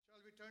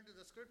turn to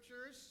the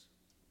scriptures.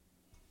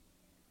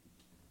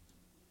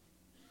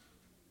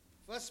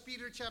 1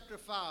 Peter chapter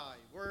 5,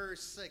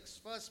 verse 6.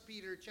 1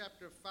 Peter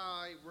chapter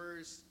 5,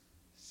 verse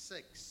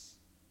 6.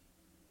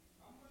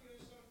 Humble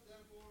yourself,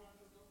 therefore,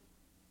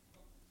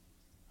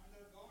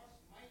 under God's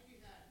mighty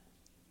hand,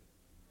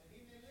 that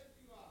He may lift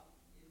you up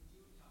in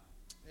due time.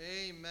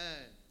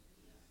 Amen.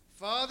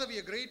 Father, we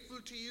are grateful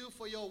to you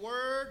for your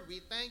word.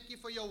 We thank you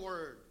for your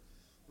word.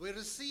 We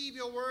receive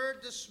your word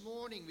this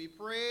morning. We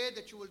pray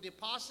that you will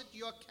deposit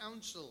your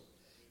counsel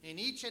in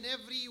each and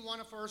every one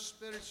of our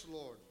spirits,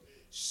 Lord.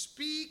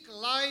 Speak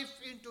life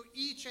into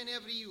each and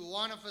every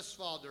one of us,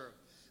 Father.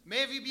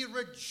 May we be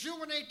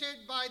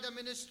rejuvenated by the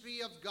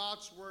ministry of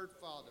God's word,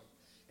 Father.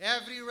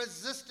 Every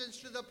resistance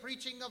to the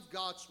preaching of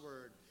God's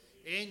word.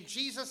 In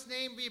Jesus'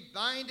 name we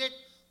bind it.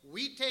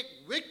 We take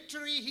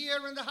victory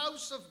here in the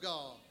house of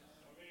God.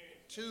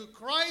 To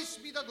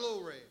Christ be the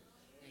glory.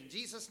 In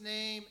Jesus'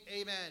 name,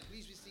 amen.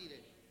 Please be seated.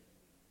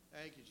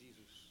 Thank you,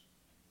 Jesus.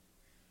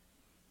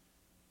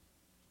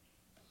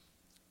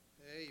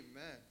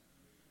 Amen.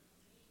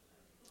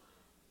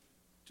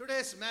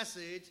 Today's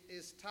message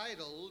is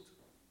titled,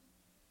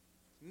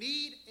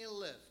 Need a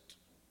Lift.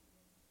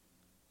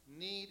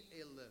 Need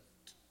a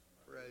lift.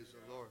 Praise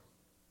the Lord.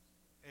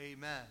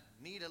 Amen.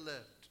 Need a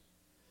lift.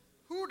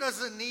 Who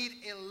doesn't need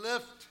a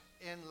lift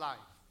in life?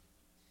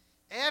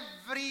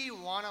 Every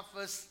one of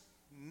us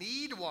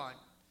need one.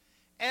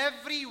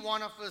 Every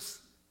one of us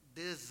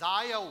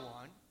desire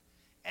one.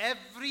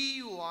 Every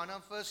one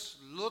of us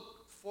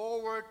look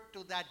forward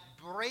to that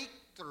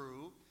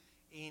breakthrough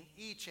in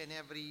each and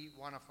every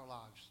one of our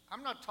lives.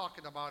 I'm not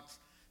talking about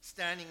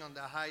standing on the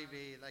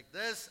highway like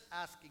this,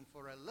 asking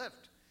for a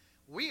lift.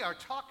 We are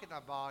talking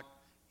about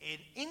an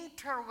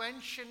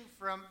intervention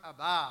from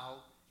above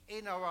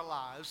in our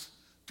lives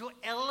to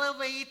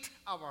elevate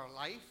our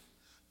life,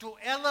 to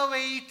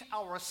elevate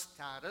our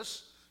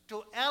status,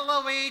 to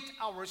elevate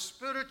our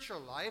spiritual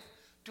life,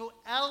 to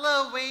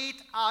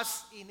elevate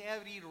us in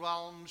every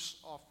realms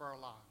of our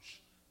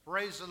lives.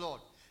 Praise the Lord.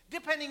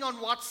 Depending on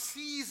what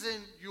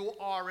season you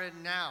are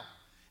in now.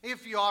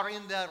 If you are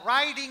in the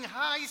riding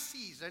high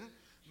season,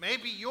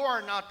 maybe you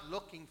are not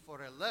looking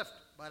for a lift,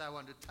 but I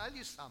want to tell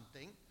you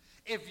something.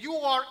 If you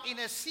are in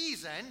a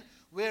season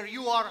where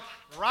you are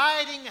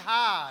riding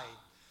high,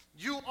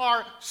 you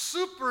are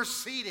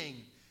superseding,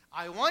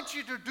 I want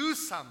you to do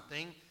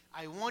something.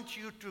 I want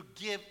you to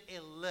give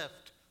a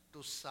lift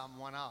to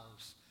someone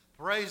else.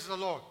 Praise the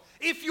Lord.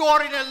 If you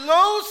are in a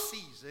low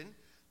season,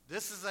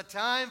 this is a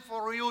time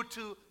for you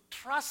to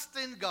trust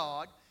in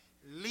God,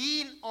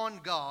 lean on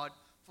God,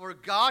 for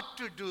God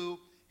to do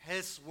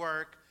His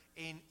work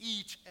in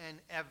each and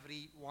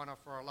every one of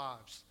our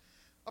lives.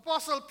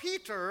 Apostle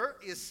Peter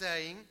is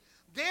saying,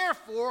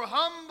 therefore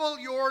humble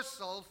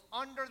yourself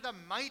under the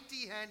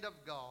mighty hand of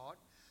God,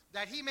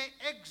 that He may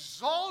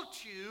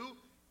exalt you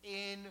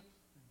in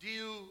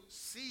due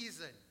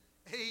season.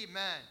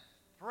 Amen.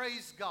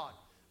 Praise God.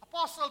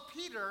 Apostle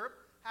Peter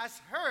has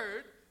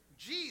heard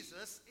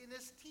Jesus in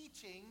his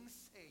teaching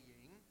saying,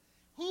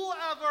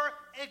 whoever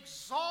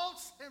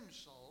exalts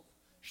himself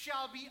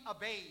shall be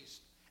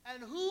abased,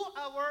 and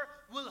whoever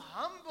will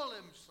humble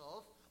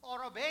himself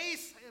or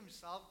abase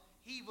himself,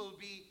 he will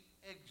be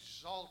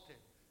exalted.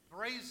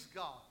 Praise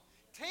God.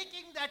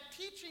 Taking that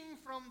teaching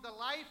from the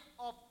life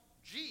of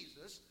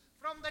Jesus,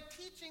 from the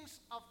teachings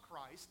of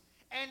Christ,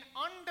 and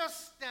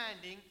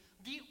understanding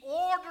the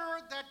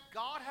order that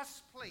God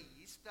has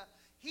placed,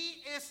 He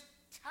is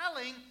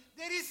telling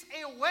there is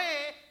a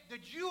way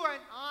that you and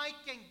I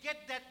can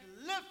get that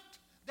lift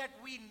that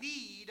we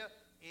need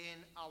in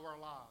our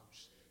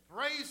lives.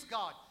 Praise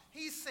God.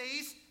 He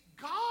says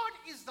God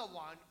is the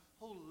one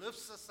who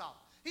lifts us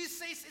up. He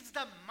says it's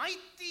the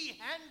mighty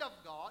hand of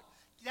God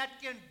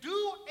that can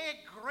do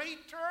a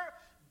greater,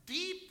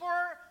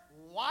 deeper,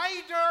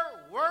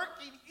 wider work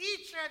in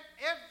each and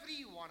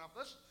every one of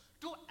us,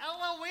 to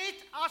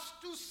elevate us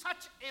to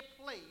such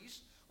a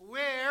place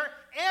where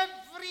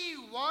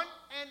everyone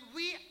and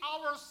we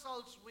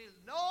ourselves will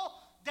know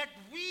that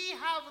we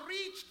have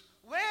reached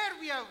where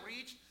we have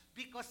reached,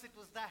 because it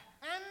was the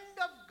hand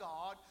of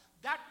God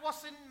that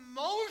was in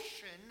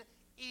motion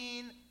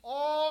in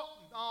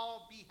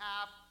all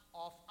behalf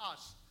of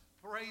us.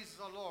 Praise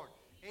the Lord.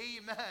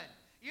 Amen.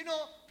 You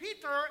know,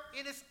 Peter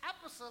in his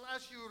epistle,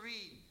 as you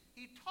read,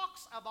 he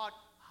talks about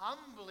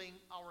humbling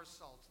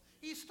ourselves.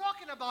 He's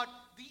talking about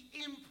the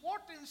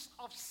importance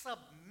of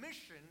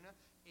submission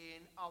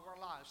in our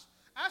lives.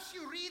 As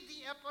you read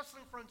the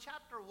epistle from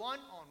chapter 1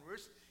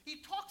 onwards, he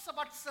talks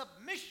about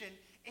submission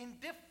in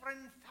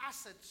different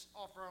facets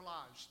of our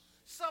lives.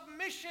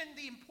 Submission,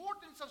 the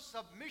importance of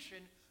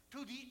submission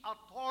to the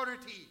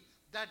authority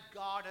that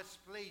God has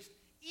placed,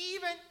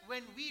 even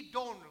when we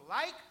don't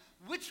like,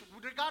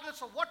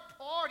 regardless of what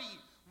party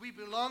we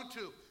belong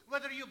to.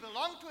 Whether you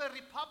belong to a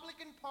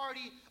Republican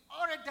Party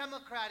or a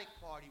Democratic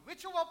Party,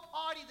 whichever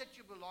party that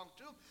you belong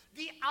to,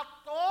 the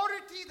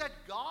authority that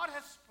God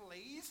has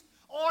placed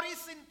or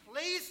is in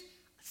place,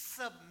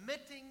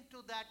 submitting to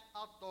that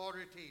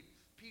authority.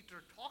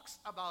 Peter talks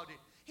about it.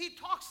 he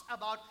talks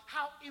about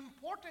how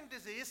important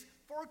it is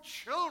for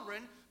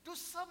children to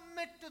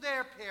submit to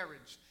their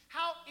parents.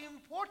 How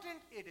important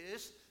it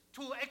is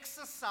to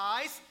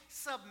exercise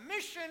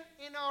submission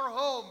in our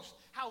homes.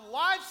 How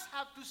wives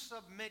have to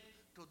submit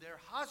to their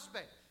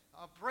husband.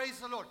 Praise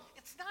the Lord.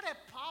 It's not a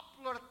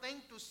popular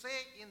thing to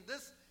say in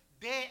this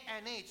day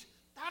and age.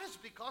 That is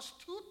because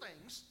two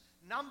things.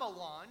 Number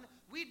one,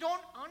 we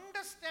don't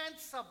understand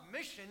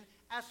submission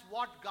as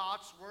what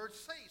God's word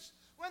says.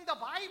 When the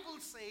Bible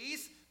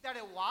says that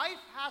a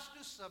wife has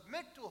to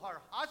submit to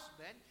her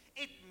husband,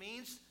 it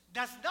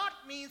does not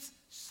mean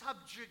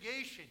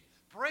subjugation.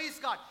 Praise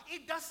God.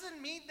 It doesn't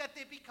mean that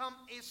they become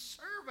a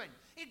servant.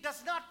 It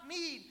does not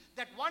mean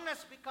that one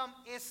has become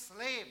a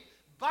slave.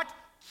 But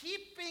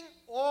keeping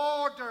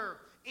order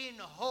in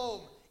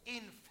home,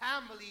 in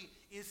family,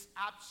 is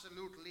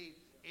absolutely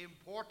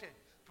important.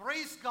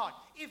 Praise God.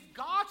 If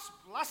God's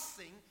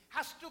blessing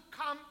has to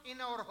come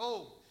in our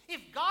home,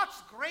 if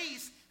God's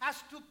grace has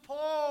to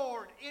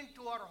pour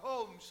into our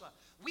homes,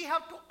 we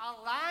have to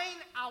align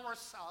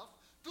ourselves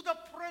to the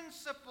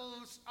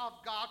principles of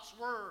God's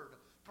word.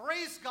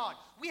 Praise God.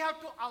 We have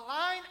to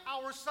align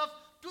ourselves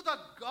to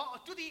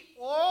the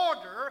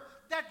order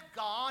that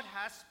God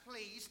has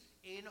placed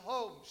in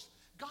homes.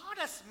 God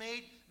has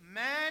made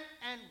man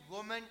and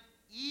woman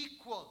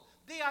equal.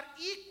 They are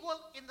equal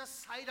in the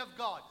sight of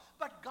God.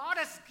 But God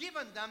has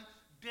given them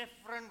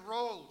different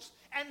roles.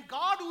 And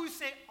God, who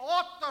is an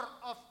author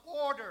of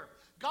order,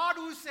 God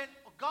who is a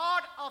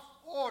God of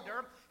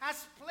order,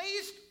 has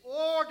placed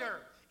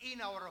order in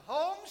our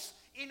homes,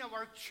 in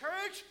our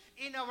church,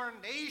 in our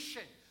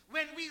nation.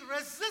 When we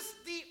resist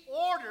the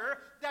order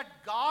that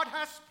God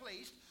has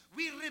placed,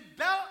 we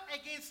rebel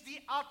against the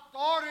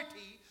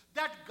authority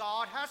that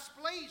God has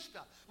placed.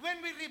 When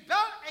we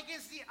rebel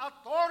against the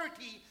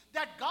authority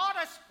that God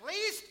has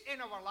placed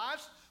in our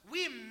lives,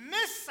 we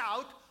miss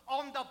out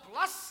on the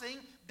blessing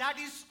that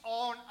is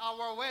on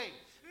our way.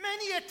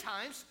 Many a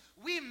times,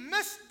 we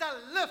miss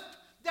the lift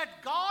that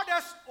God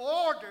has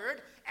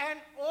ordered and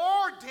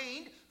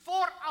ordained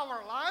for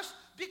our lives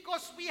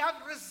because we have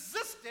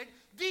resisted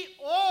the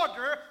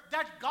order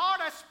that God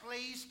has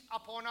placed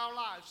upon our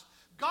lives.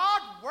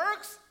 God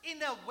works in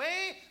a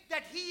way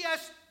that He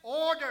has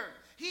ordered.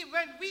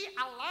 When we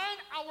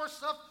align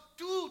ourselves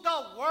to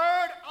the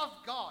Word of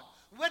God,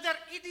 whether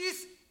it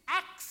is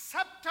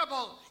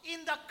acceptable in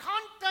the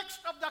context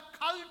of the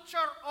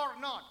culture or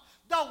not,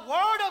 the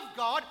Word of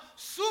God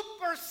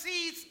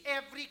supersedes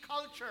every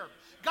culture.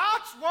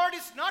 God's Word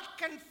is not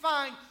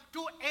confined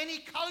to any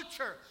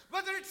culture,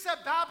 whether it's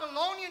a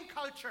Babylonian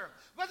culture,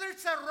 whether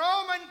it's a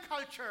Roman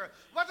culture,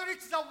 whether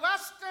it's the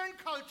Western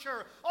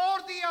culture or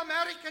the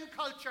American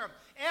culture.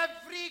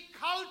 Every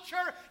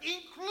culture,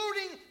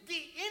 including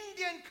the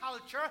Indian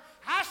culture,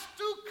 has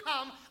to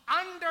come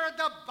under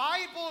the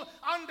Bible,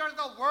 under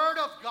the Word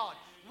of God.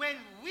 When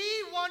we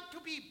want to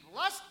be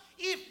blessed,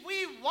 if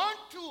we want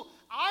to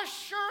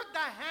usher the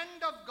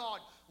hand of God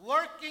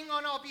working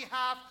on our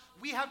behalf,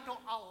 we have to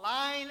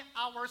align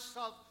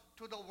ourselves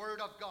to the Word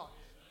of God.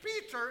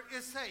 Peter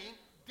is saying,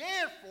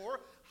 therefore,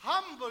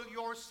 humble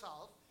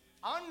yourself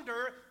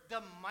under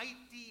the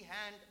mighty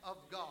hand of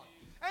God.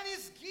 And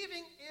he's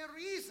giving a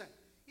reason.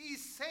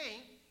 He's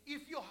saying,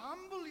 if you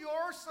humble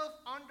yourself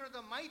under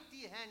the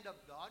mighty hand of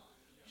God,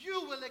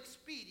 you will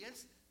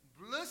experience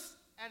bliss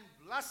and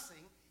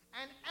blessing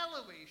and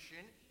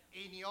elevation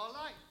in your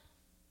life.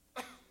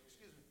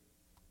 Excuse me.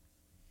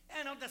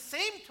 And on the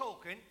same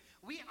token,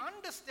 we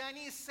understand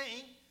he's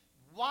saying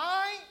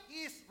why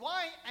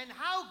and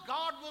how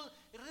God will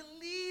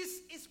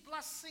release His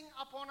blessing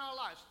upon our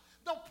lives.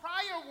 The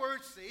prior word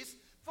says,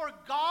 for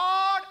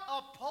God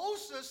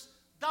opposes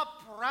the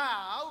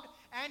proud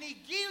and He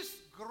gives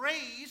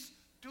grace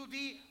to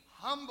the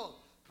humble.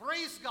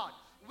 Praise God.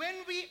 When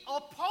we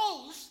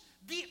oppose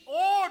the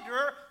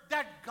order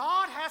that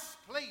God has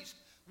placed,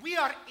 we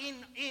are in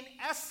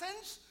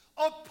essence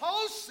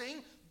opposing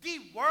the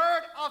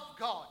Word of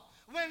God.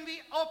 When we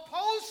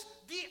oppose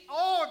the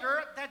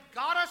order that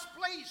God has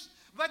placed,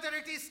 whether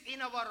it is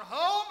in our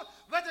home,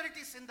 whether it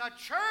is in the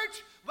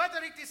church,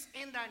 whether it is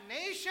in the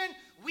nation,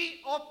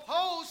 we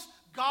oppose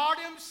God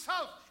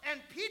Himself. And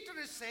Peter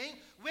is saying,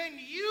 when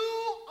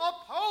you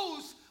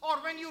oppose or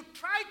when you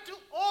try to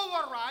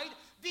override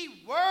the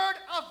Word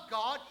of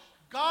God,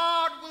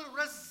 God will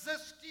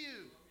resist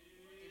you.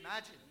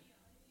 Imagine.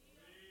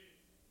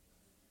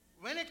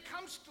 When it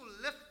comes to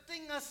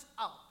lifting us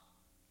up,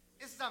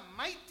 it's the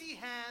mighty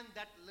hand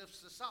that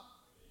lifts us up.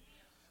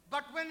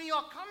 But when you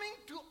are coming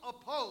to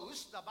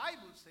oppose, the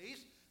Bible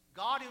says,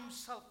 God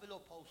Himself will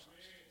oppose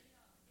us.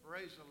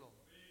 Praise the Lord.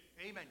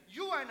 Amen.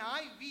 You and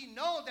I, we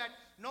know that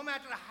no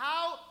matter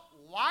how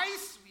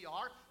wise we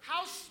are,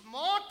 how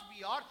smart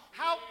we are,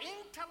 how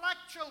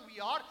intellectual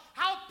we are,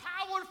 how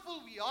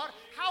powerful we are,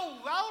 how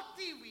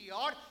wealthy we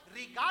are,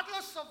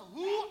 regardless of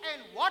who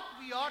and what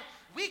we are,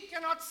 we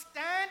cannot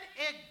stand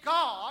a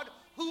God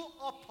who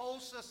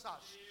opposes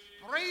us.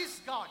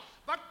 Praise God.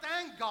 But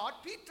thank God,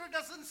 Peter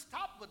doesn't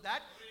stop with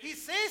that. He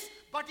says,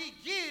 but He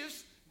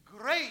gives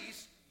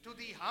grace to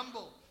the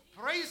humble.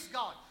 Praise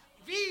God.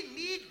 We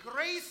need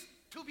grace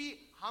to be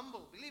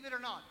humble, believe it or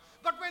not.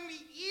 But when we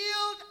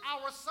yield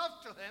ourselves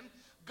to Him,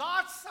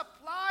 God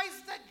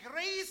supplies the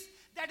grace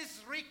that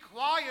is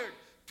required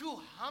to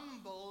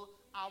humble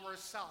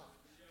ourselves.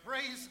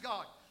 Praise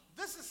God.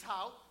 This is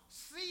how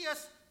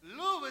C.S.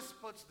 Lewis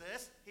puts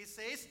this. He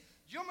says,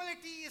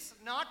 humility is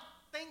not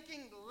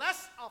thinking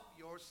less of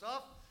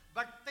yourself,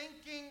 but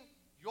thinking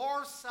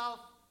yourself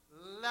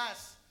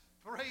less.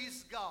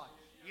 Praise God.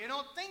 You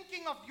know,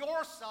 thinking of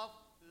yourself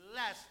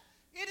less.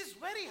 It is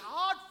very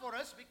hard for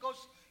us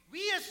because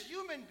we as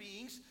human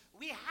beings,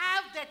 we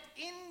have that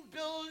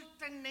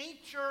inbuilt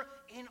nature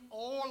in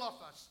all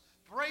of us.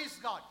 Praise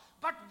God.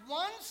 But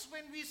once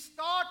when we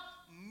start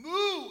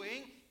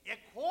moving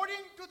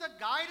according to the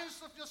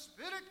guidance of the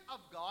Spirit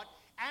of God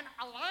and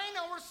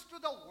align ours to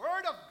the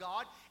Word of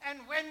God, and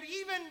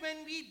even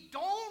when we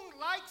don't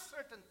like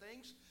certain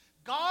things,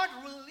 God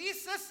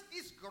releases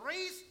His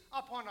grace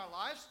upon our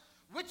lives,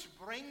 which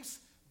brings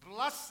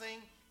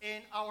blessing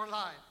in our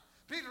life.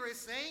 Peter is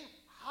saying,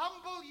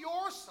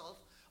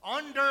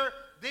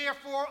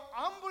 therefore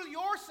humble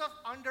yourself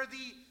under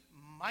the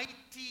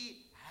mighty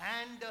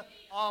hand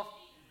of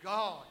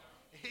God.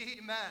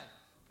 Amen.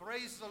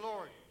 Praise the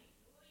Lord.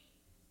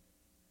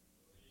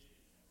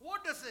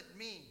 What does it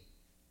mean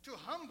to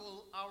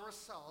humble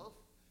ourselves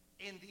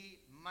in the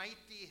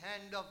mighty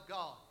hand of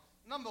God?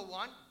 Number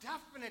one,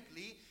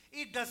 definitely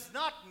it does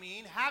not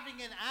mean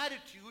having an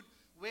attitude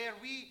where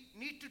we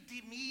need to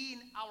demean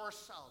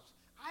ourselves.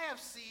 I have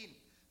seen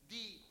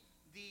the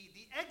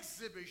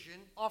exhibition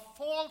of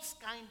false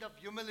kind of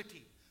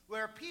humility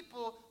where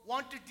people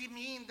want to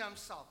demean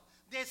themselves.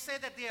 They say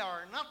that they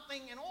are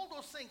nothing and all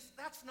those things.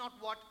 That's not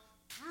what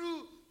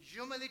true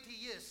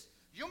humility is.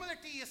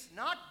 Humility is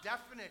not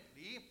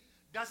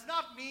does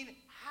not mean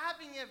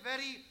having a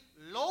very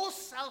low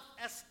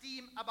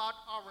self-esteem about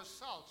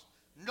ourselves.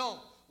 No,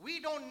 we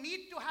don't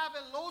need to have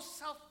a low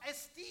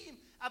self-esteem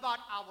about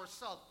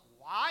ourselves.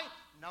 Why?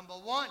 Number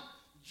one,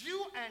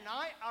 you and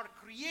I are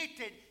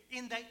created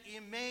in the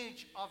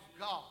image of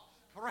God.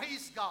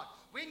 Praise God.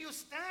 When you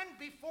stand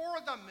before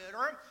the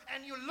mirror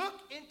and you look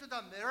into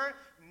the mirror,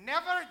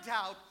 never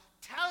doubt,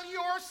 tell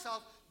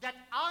yourself that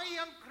I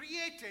am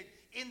created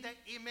in the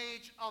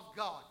image of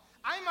God.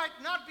 I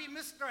might not be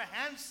Mr.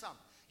 Handsome.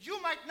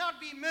 You might not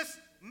be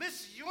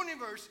Miss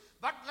Universe.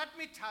 But let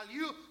me tell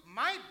you,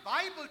 my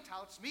Bible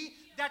tells me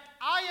that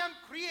I am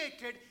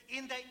created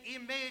in the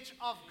image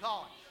of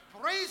God.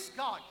 Praise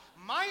God.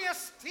 My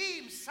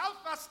esteem,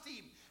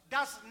 self-esteem,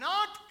 does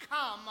not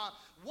come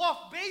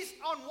based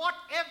on what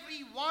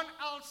everyone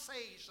else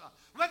says.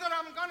 Whether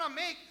I'm going to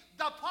make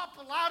the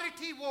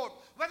popularity vote,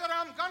 whether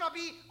I'm going to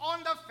be on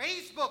the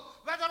Facebook,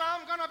 whether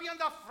I'm going to be on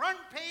the front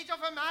page of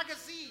a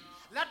magazine.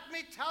 Let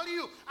me tell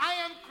you, I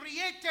am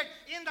created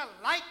in the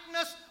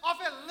likeness of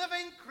a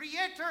living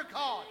creator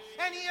God.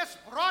 And He has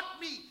brought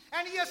me,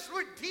 and He has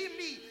redeemed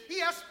me. He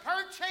has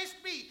purchased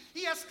me.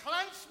 He has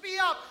cleansed me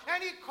up,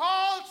 and He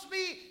calls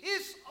me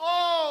His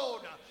own.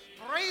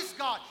 Praise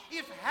God.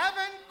 If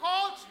heaven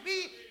calls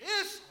me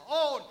His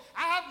own,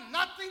 I have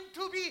nothing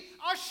to be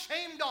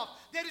ashamed of.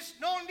 There is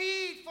no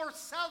need for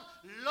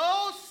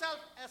low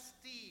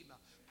self-esteem.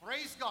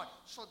 Praise God.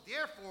 So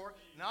therefore,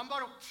 number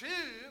two,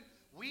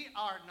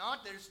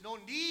 there is no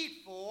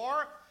need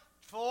for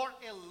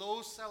a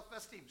low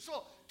self-esteem.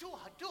 So to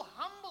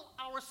humble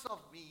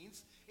ourselves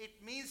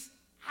means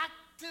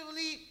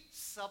actively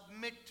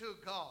submit to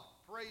God.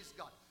 Praise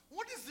God.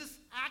 What is this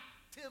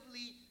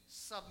actively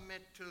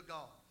submit to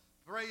God?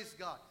 Praise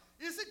God.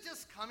 Is it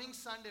just coming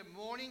Sunday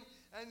morning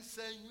and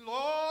saying,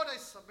 Lord, I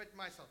submit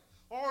myself?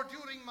 Or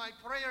during my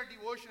prayer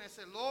devotion, I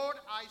say, Lord,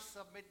 I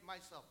submit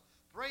myself.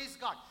 Praise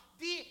God.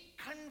 The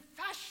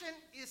confession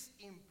is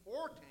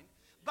important,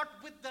 but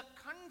with the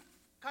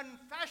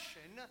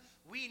confession,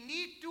 we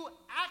need to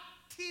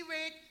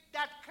activate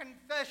that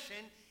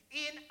confession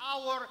in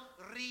our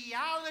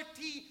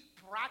reality,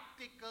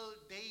 practical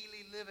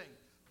daily living.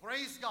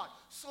 Praise God.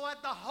 So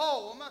at the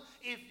home,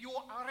 if you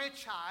are a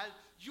child,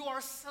 you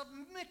are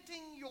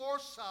submitting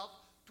yourself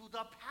to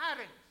the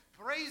parent.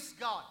 Praise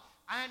God.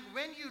 And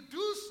when you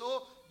do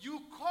so,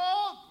 you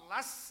call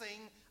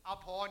blessing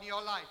upon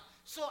your life.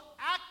 So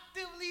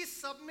actively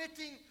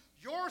submitting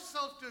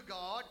yourself to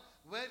God,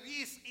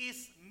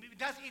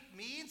 it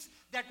means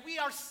that we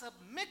are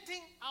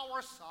submitting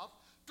ourselves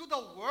to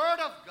the Word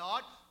of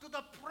God, to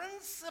the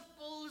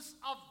principles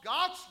of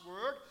God's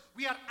Word.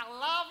 We are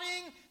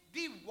allowing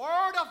the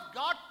Word of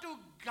God to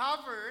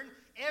govern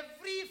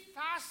every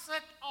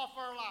facet of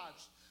our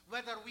lives.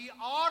 Whether we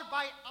are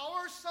by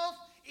ourselves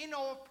in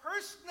our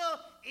personal,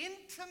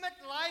 intimate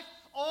life,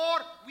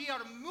 or we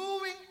are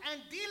moving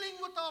and dealing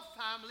with our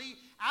family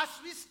as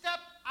we step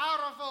out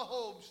of our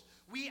homes,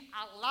 we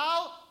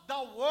allow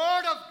the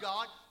Word of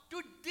God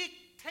to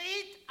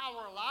dictate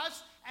our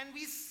lives, and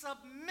we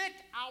submit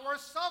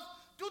ourselves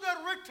to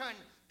the written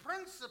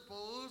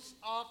principles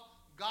of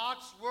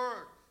God's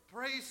Word.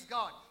 Praise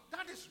God.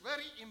 That is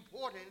very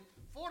important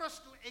for us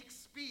to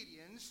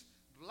experience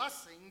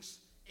blessings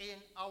in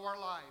our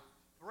life.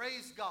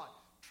 Praise God.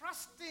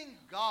 Trusting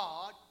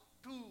God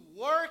to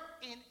work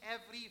in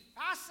every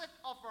facet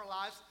of our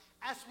lives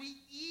as we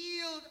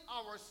yield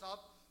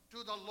ourselves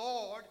to the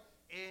Lord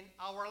in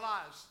our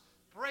lives.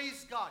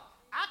 Praise God.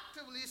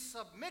 Actively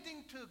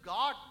submitting to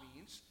God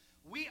means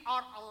we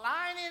are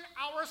aligning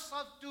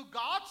ourselves to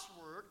God's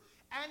word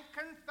and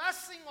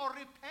confessing or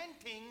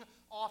repenting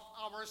of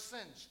our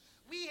sins.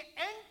 We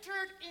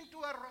entered into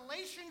a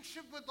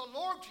relationship with the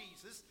Lord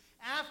Jesus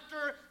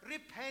after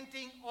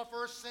repenting of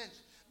our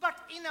sins. But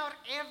in our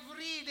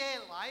everyday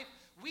life,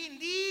 we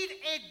need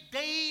a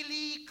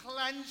daily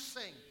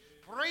cleansing.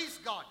 Praise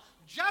God.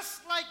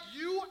 Just like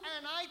you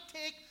and I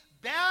take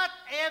bath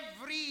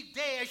every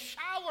day, a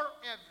shower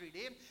every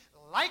day,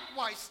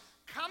 likewise,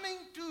 coming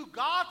to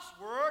God's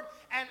word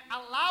and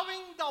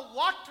allowing the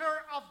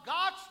water of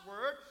God's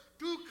word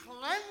to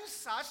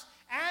cleanse us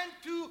and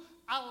to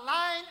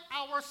align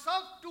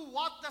ourselves to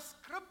what the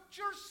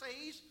scripture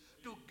says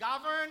to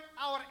govern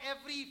our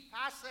every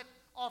facet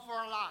of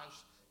our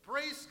lives.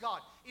 Praise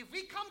God. If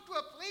we come to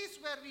a place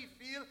where we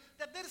feel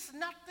that there is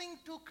nothing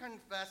to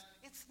confess,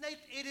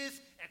 it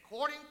is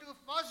according to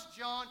 1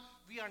 John,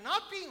 we are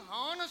not being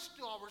honest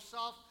to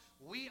ourselves,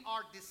 we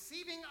are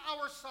deceiving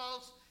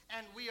ourselves,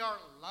 and we are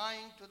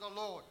lying to the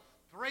Lord.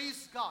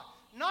 Praise God.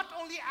 Not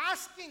only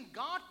asking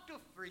God to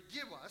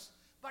forgive us,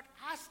 but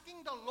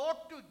asking the Lord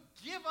to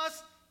give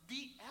us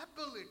the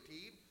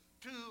ability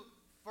to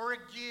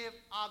forgive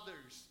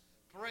others.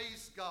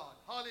 Praise God.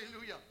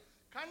 Hallelujah.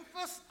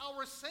 Confess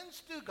our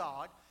sins to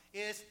God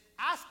is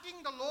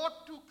asking the Lord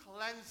to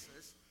cleanse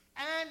us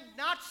and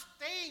not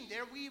staying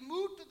there. We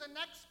move to the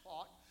next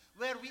part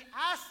where we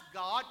ask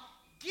God,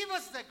 give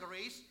us the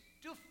grace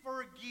to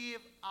forgive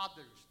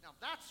others. Now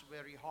that's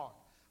very hard.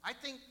 I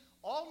think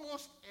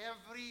almost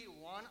every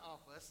one of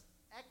us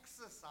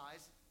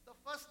exercise the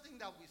first thing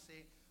that we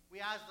say, we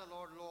ask the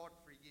Lord, Lord,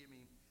 forgive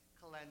me,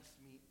 cleanse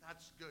me.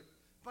 That's good.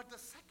 But the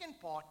second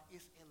part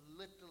is a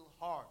little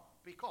hard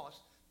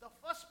because the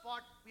first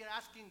part we are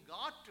asking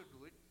God to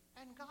do it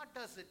and God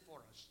does it for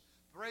us.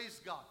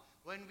 Praise God.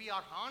 When we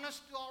are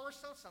honest to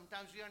ourselves,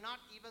 sometimes we are not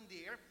even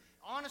there,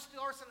 honest to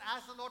ourselves,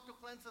 ask the Lord to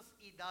cleanse us,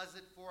 He does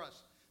it for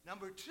us.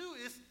 Number two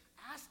is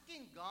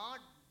asking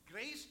God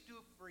grace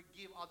to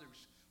forgive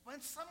others.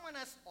 When someone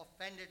has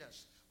offended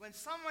us, when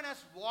someone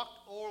has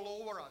walked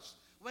all over us,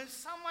 when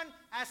someone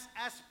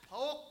has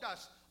poked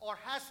us or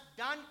has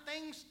done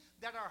things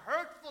that are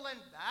hurtful and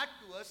bad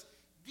to us,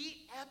 the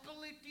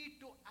ability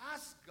to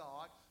ask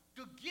God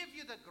to give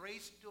you the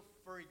grace to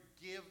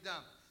forgive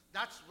them.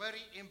 That's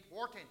very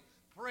important.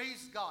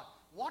 Praise God.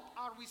 What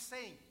are we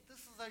saying? This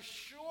is a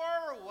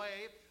sure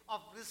way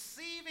of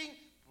receiving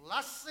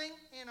blessing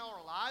in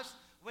our lives.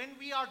 When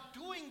we are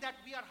doing that,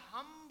 we are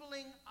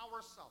humbling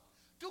ourselves.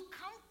 To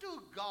come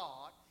to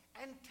God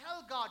and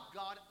tell God,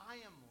 God, I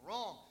am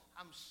wrong.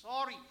 I'm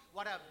sorry.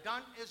 What I've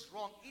done is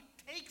wrong. It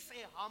takes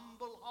a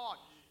humble heart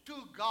to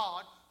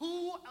God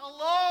who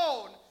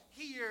alone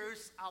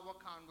hears our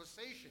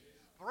conversation.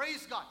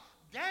 Praise God.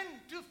 Then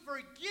to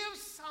forgive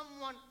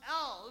someone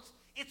else,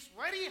 it's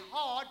very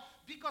hard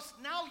because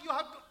now you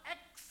have to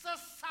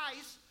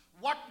exercise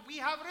what we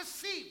have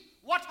received.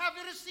 What have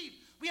we received?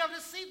 We have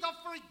received the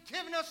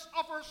forgiveness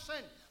of our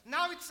sin.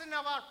 Now it's in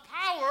our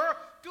power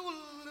to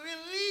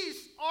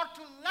release or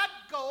to let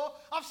go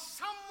of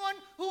someone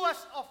who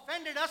has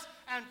offended us.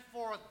 And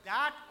for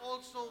that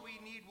also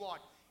we need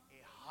what?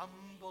 A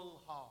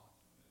humble heart.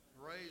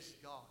 Praise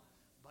God.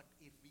 But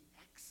if we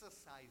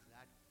exercise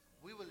that,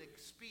 we will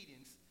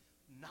experience,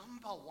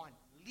 number one,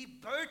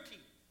 liberty,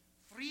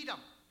 freedom.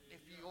 If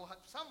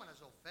someone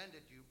has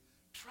offended you,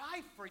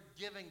 try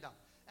forgiving them.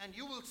 And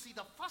you will see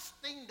the first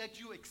thing that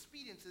you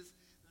experience is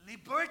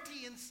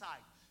liberty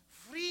inside,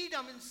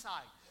 freedom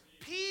inside,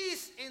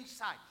 peace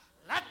inside.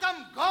 Let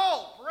them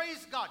go.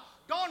 Praise God.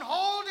 Don't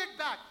hold it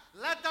back.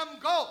 Let them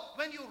go.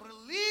 When you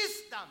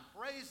release them,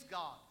 praise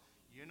God,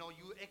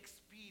 you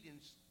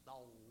experience the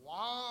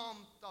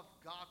warmth of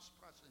God's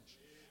presence.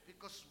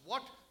 Because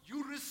what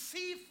you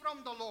receive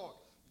from the Lord,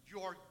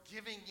 you're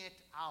giving it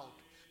out.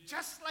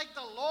 Just like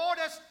the Lord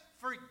has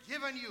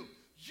forgiven you,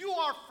 you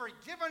are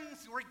forgiven.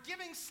 You're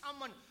giving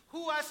someone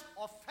who has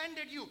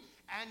offended you,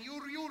 and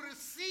you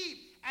receive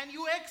and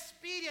you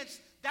experience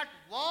that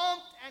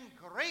warmth and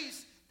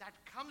grace that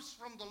comes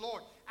from the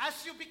Lord.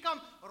 As you become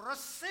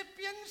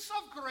recipients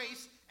of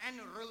grace and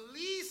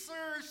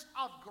releasers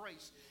of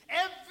grace,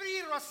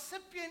 every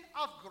recipient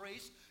of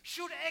grace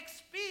should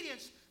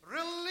experience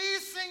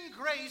releasing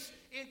grace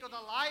into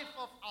the life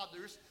of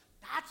others.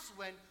 That's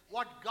when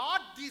what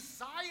God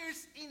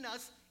desires in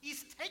us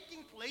is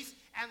taking place,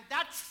 and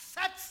that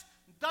sets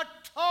the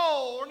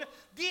tone,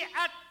 the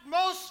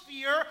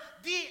atmosphere,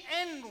 the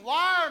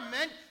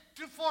environment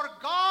for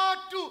God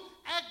to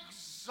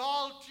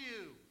exalt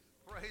you.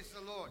 Praise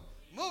the Lord.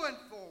 Moving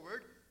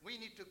forward, we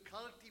need to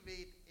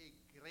cultivate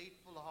a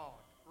grateful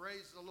heart.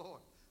 Praise the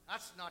Lord.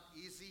 That's not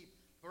easy.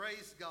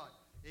 Praise God.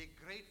 A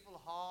grateful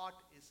heart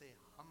is a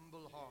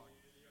humble heart.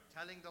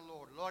 Telling the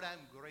Lord, Lord,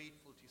 I'm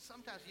grateful to you.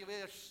 Sometimes you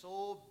are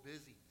so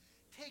busy.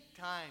 Take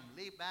time,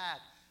 lay back,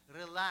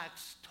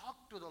 relax,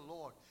 talk to the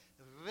Lord.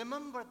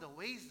 Remember the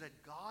ways that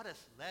God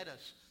has led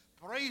us.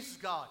 Praise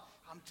God.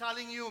 I'm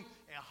telling you,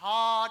 a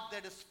heart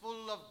that is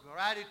full of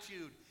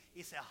gratitude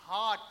is a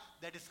heart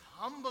that is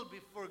humble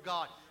before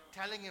God,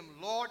 telling Him,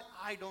 Lord,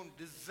 I don't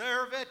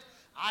deserve it.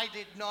 I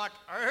did not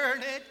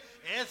earn it.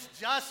 It's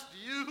just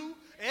you.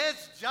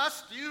 It's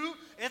just you.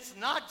 It's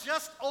not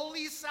just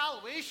only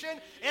salvation.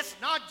 It's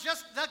not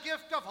just the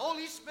gift of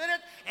Holy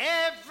Spirit.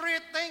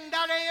 Everything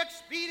that I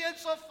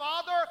experience, oh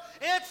Father,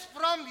 it's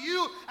from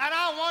you. And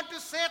I want to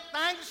say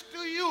thanks to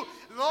you.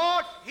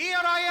 Lord,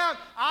 here I am.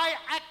 I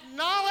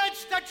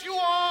acknowledge that you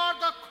are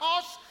the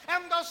cause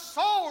and the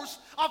source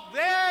of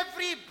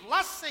every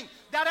blessing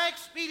that I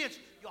experience.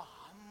 You're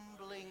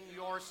humbling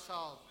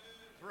yourself.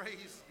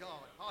 Praise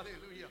God.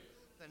 Hallelujah.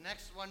 The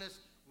next one is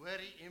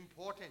very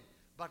important,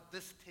 but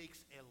this takes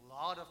a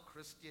lot of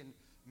Christian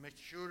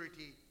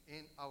maturity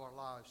in our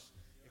lives.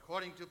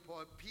 According to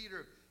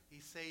Peter, he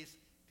says,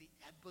 the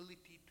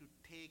ability to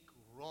take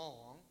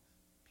wrong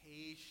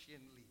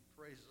patiently.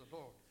 Praise the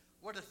Lord.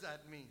 What does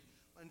that mean?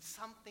 When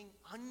something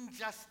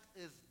unjust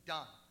is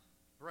done,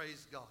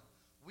 praise God,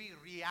 we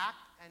react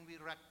and we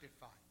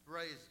rectify.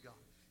 Praise God.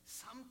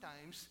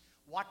 Sometimes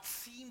what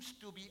seems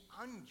to be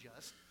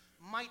unjust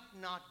might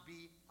not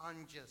be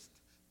unjust.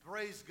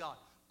 Praise God.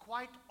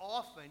 Quite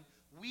often,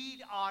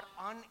 we are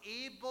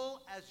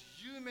unable as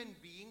human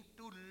beings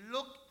to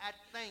look at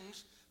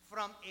things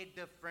from a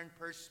different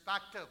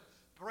perspective.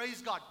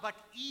 Praise God. But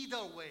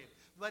either way,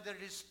 whether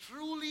it is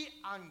truly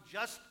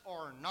unjust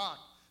or not,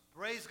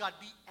 praise God,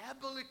 the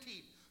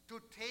ability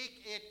to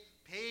take it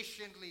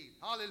patiently.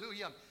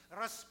 Hallelujah.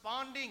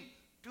 Responding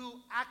to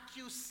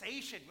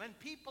accusation. When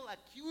people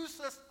accuse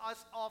us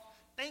of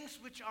things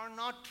which are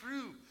not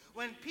true,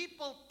 when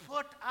people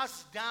put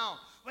us down,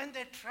 when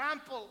they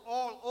trample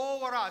all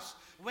over us,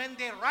 when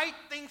they write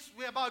things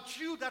about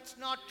you that's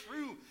not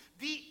true,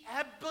 the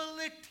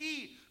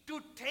ability to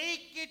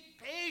take it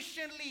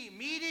patiently,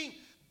 meaning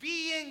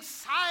being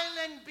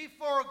silent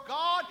before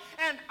God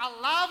and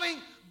allowing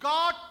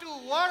God to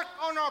work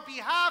on our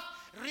behalf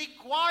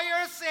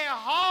requires a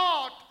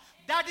heart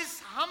that is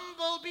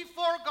humble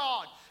before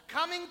God.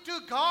 Coming to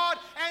God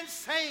and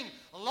saying,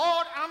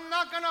 Lord, I'm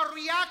not going to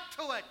react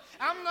to it.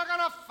 I'm not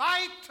going to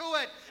fight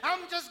to it.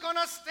 I'm just going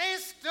to stay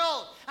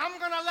still. I'm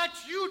going to let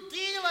you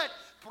deal it.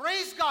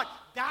 Praise God.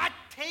 That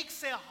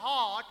takes a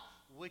heart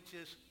which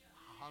is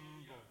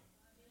humble.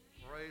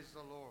 Praise the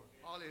Lord.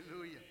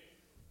 Hallelujah.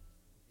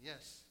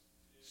 Yes.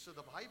 So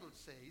the Bible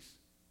says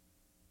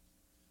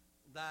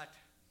that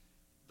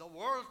the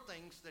world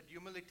thinks that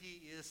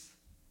humility is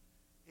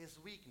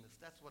weakness.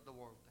 That's what the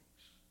world thinks.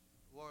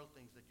 The world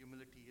thinks that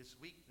humility is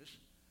weakness,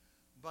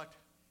 but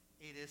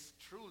it is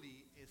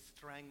truly a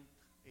strength,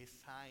 a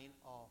sign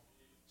of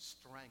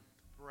strength.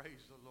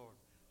 Praise the Lord.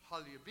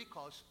 Hallelujah.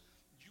 Because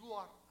you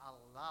are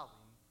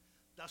allowing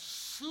the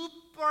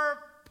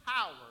superpower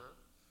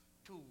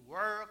to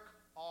work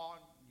on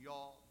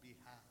your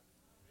behalf.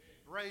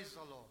 Praise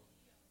the Lord.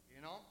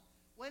 You know,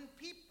 when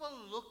people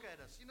look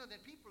at us, then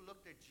people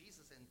looked at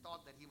Jesus and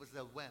thought that he was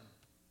a wimp,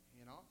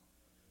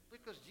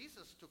 because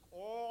Jesus took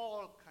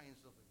all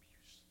kinds of abuse.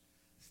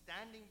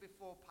 Standing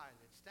before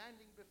Pilate,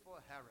 standing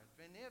before Herod,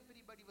 when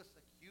everybody was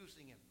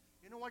accusing him,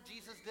 you know what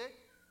Jesus did?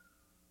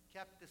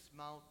 Kept his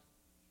mouth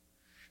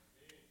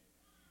shut.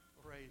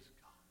 Praise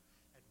God.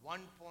 At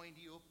one point,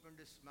 he opened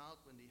his mouth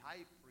when the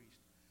high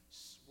priest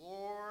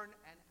sworn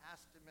and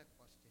asked him a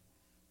question.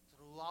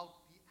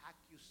 Throughout the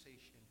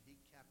accusation,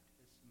 he kept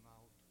his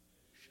mouth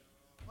shut.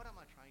 What am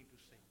I trying to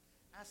say?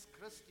 As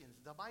Christians,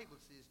 the Bible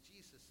says,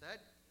 Jesus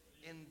said,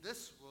 in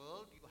this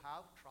world you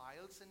have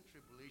trials and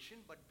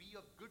tribulation, but be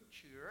of good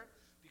cheer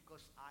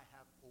because I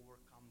have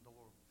overcome the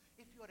world.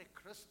 If you are a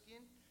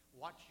Christian,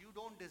 what you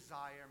don't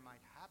desire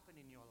might happen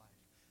in your life.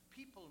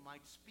 People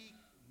might speak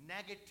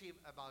negative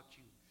about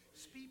you.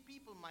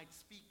 People might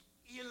speak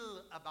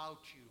ill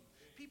about you.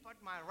 People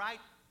might write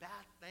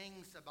bad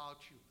things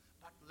about you.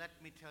 But let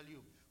me tell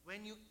you,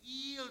 when you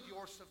yield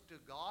yourself to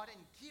God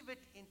and give it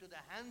into the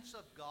hands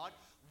of God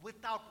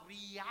without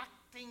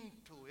reacting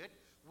to it,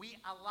 we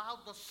allow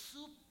the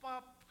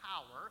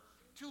superpower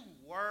to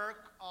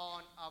work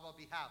on our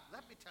behalf.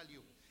 Let me tell you,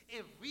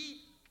 if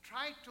we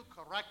try to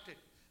correct it,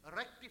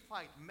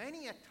 rectify it,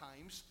 many a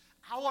times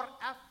our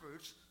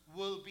efforts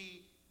will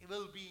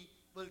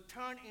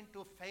turn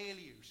into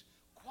failures.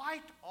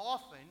 Quite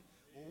often,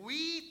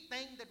 we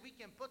think that we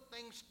can put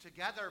things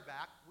together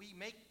back. We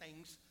make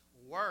things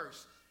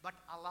worse, but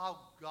allow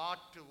God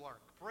to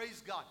work.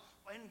 Praise God.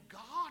 When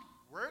God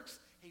works,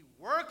 He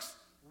works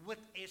with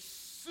a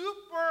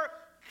super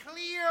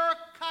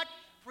clear-cut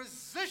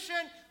precision.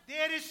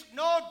 There is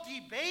no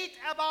debate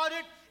about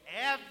it.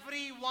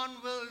 Everyone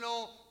will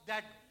know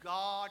that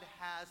God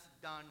has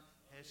done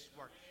His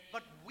work.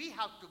 But we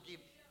have to give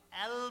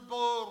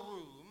elbow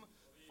room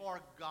for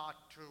God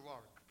to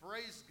work.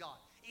 Praise God.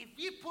 If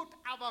we put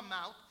our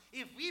mouth,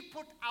 if we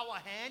put our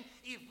hand,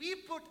 if we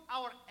put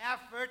our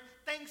effort,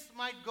 things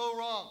might go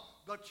wrong.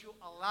 But you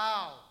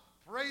allow,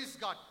 praise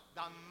God,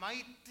 the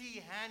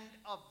mighty hand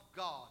of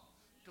God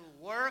to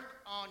work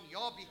on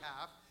your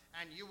behalf,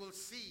 and you will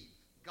see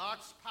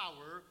God's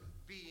power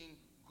being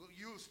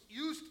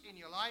used in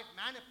your life,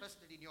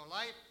 manifested in your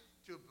life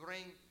to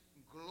bring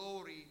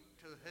glory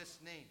to His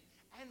name.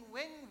 And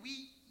when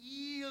we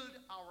yield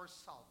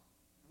ourselves,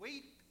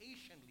 wait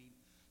patiently,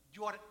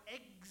 you are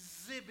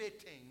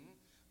exhibiting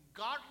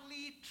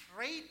godly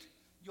trait,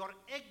 you are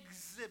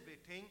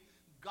exhibiting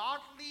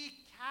godly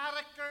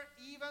character,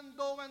 even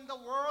though when the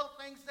world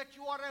thinks that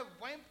you are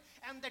a wimp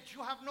and that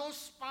you have no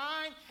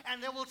spine,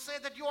 and they will say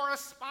that you are a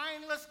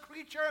spineless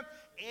creature,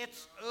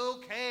 it's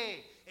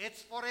okay.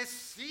 It's for a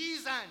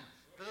season.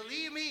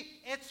 Believe me,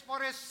 it's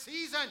for a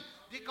season,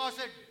 because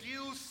a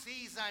due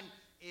season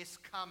is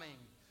coming.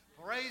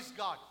 Praise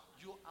God.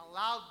 You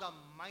allow the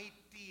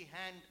mighty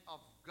hand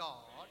of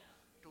God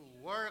to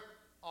work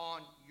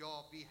on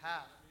your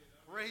behalf.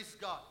 Praise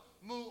God.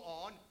 Move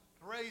on.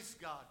 Praise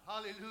God.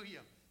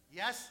 Hallelujah.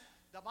 Yes,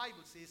 the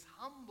Bible says,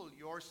 humble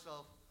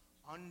yourself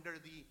under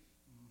the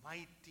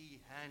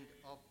mighty hand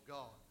of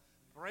God.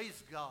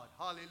 Praise God.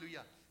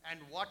 Hallelujah. And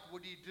what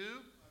would He do?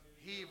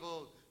 He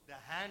will, the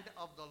hand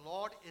of the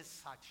Lord is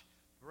such.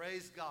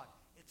 Praise God.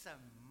 It's a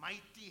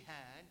mighty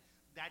hand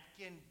that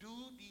can do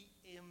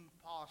the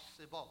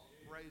impossible.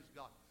 Praise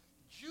God.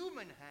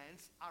 Human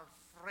hands are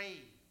frail.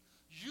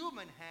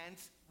 Human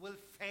hands will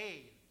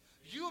fail.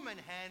 Human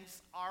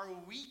hands are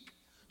weak.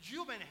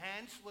 Human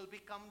hands will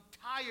become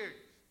tired.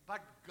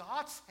 But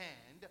God's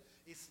hand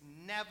is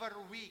never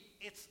weak.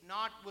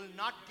 Will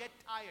not get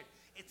tired.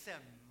 It's a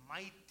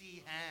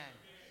mighty hand.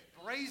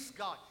 Praise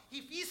God.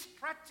 If He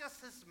stretches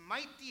His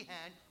mighty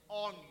hand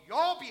on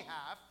your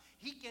behalf,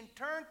 He can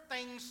turn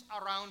things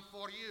around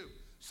for you.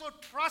 So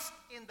trust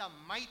in the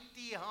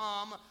mighty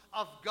arm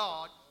of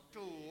God to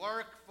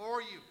work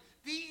for you.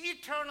 The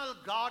eternal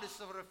God is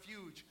a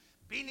refuge.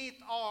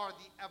 Beneath are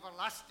the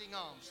everlasting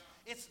arms.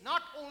 It's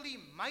not only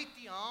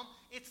mighty arm,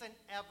 it's an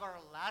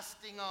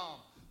everlasting arm.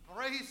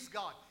 Praise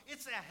God.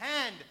 It's a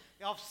hand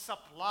of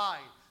supply.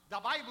 The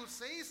Bible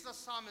says, the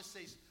psalmist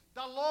says,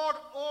 the Lord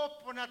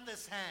openeth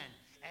His hand,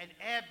 and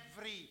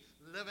every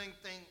living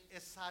thing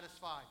is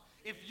satisfied.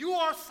 If you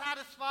are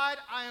satisfied,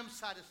 I am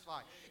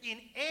satisfied. In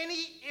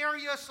any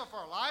areas of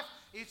our life,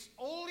 it's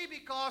only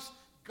because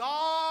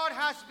God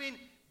has been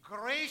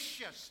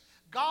gracious.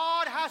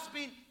 God has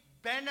been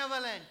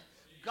benevolent.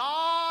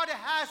 God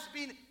has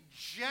been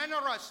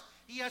generous.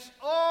 He has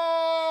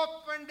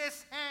opened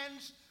His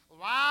hands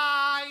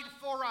wide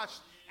for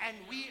us, and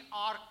we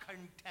are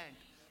content.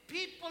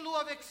 People who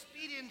have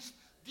experienced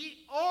the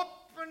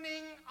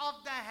opening of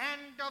the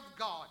hand of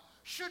God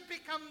should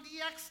become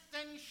the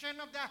extension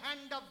of the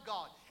hand of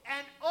God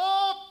and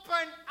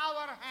open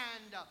our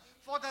hand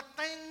for the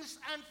things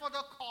and for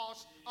the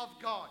cause of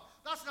God.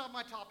 That's not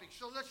my topic,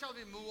 so shall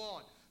we move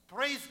on?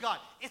 Praise God.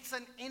 It's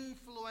an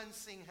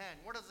influencing hand.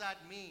 What does that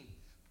mean?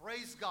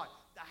 Praise God.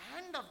 The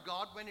hand of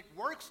God, when it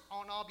works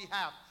on our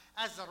behalf,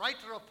 as the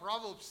writer of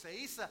Proverbs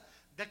says,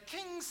 the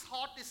king's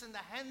heart is in the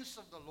hands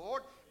of the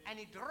Lord, and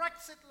He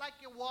directs it like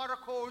a water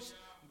course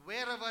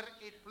wherever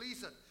it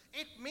pleaseth.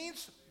 It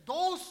means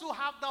those who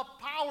have the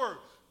power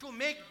to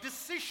make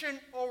decision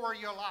over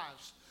your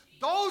lives,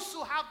 those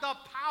who have the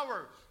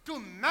power to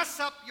mess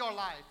up your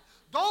life,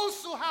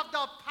 those who have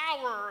the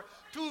power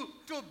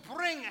to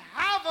bring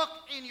havoc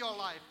in your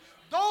life,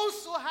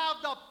 those who have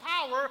the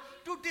power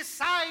to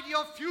decide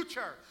your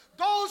future,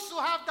 those who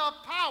have the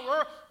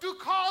power to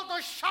call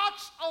the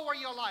shots over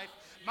your life.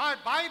 My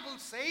Bible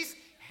says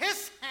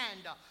His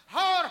hand,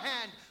 her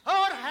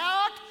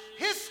heart,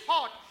 His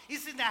heart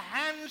is in the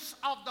hands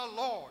of the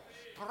Lord.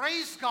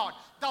 Praise God.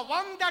 The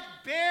one that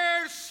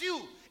bears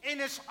you in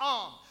His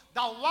arm,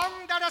 the one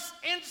that has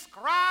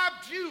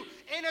inscribed you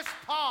in His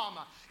palm.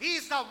 He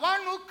is the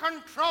one who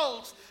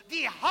controls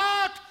the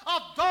heart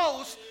of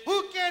those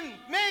who can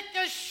make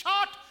a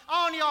shot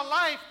on your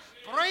life.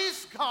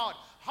 Praise God.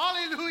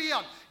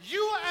 Hallelujah.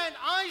 You and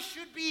I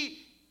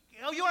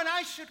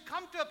should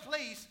come to a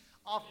place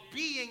of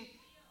being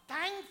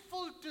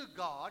thankful to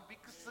God,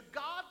 because the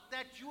God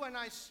that you and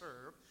I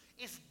serve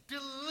is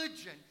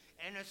diligent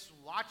and is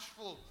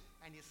watchful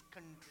and is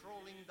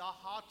controlling the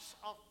hearts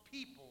of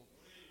people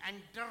and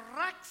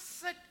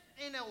directs it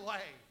in a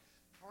way,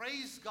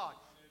 praise God,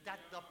 that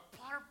the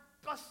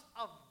purpose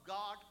of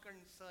God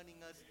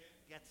concerning us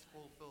gets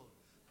fulfilled.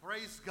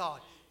 Praise God.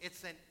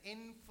 It's an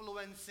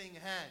influencing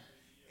hand.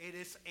 It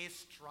is a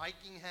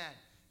striking hand.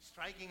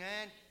 Striking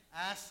hand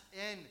as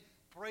in,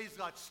 praise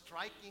God,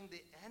 striking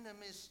the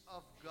enemies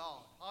of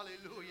God.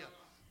 Hallelujah.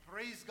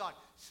 Praise God.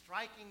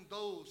 Striking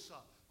those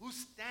who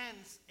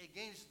stands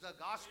against the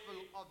gospel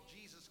of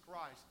Jesus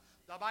Christ.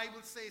 The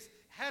Bible says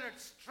Herod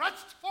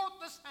stretched forth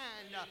his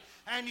hand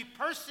and he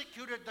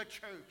persecuted the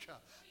church.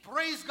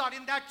 Praise God.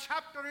 In that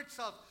chapter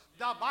itself,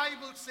 the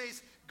Bible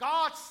says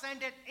God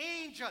sent an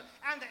angel,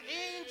 and the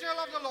angel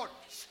of the Lord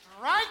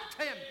struck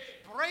him.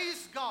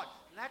 Praise God.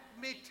 Let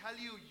me tell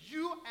you,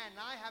 you and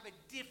I have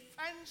a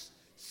defense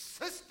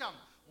system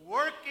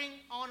working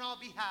on our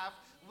behalf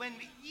when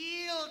we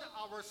yield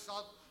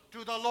ourselves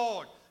to the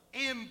Lord.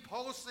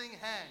 Imposing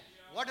hand.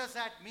 What does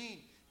that mean?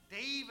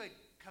 David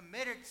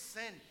committed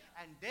sin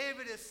And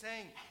David is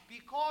saying,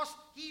 because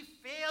he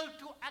failed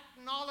to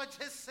acknowledge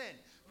his sin,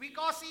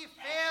 because he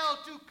failed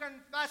to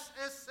confess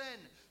his sin,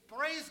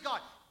 praise God,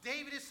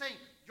 David is saying,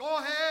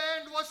 your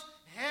hand was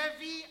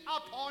heavy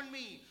upon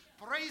me.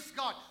 Praise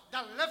God.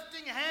 The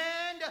lifting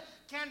hand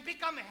can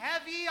become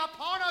heavy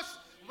upon us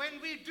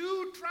when we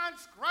do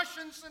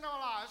transgressions in our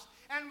lives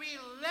and we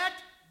let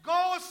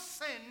go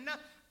sin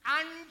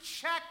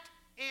unchecked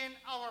in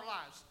our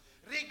lives.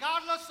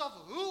 Regardless of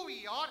who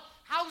we are,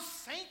 how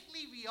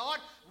saintly we are,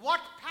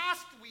 what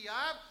past we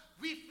have,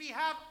 if we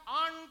have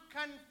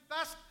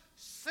unconfessed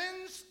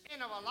sins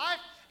in our life,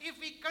 if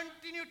we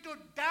continue to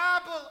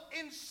dabble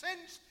in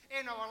sins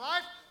in our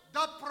life,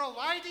 the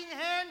providing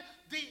hand,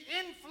 the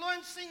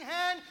influencing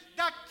hand,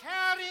 the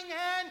caring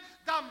hand,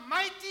 the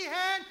mighty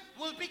hand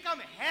will become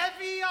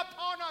heavy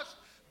upon us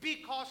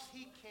because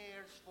he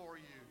cares for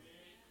you.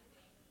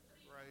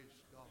 Praise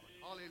God.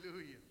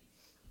 Hallelujah.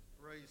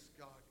 Praise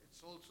God.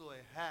 It's also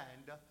a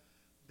hand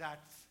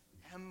that's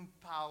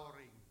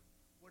empowering.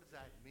 What does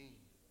that mean?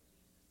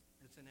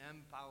 It's an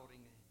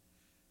empowering hand.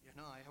 You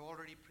know, I have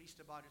already preached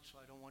about it, so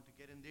I don't want to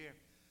get in there.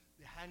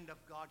 The hand of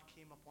God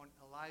came upon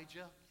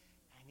Elijah,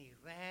 and he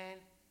ran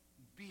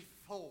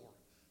before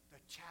the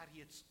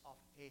chariots of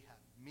Ahab.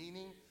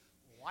 Meaning,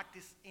 what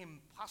is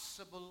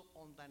impossible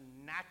on the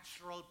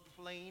natural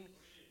plane,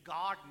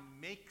 God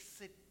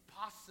makes it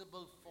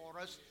possible for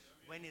us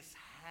when his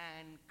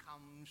hand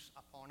comes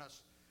upon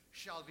us.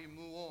 Shall we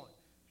move on?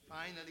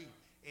 Finally,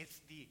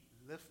 it's the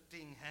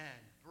lifting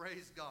hand.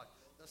 Praise God.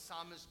 The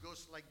psalmist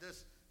goes like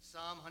this.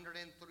 Psalm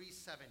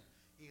 103:7.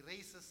 He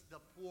raises the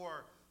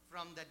poor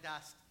from the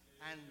dust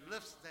and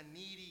lifts the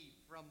needy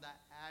from the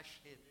ash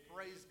heap.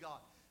 Praise God.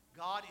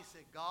 God is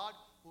a God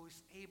who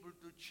is able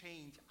to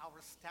change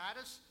our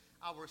status,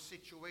 our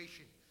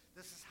situation.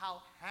 This is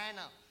how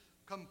Hannah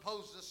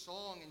composed the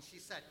song, and she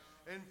said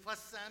in 1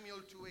 Samuel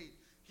 2:8,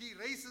 he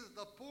raises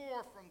the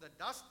poor from the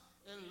dust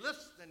and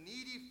lifts the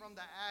needy from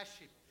the ash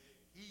heap.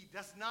 He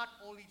does not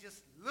only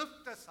just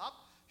lift us up,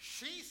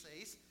 she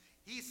says,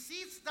 he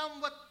seats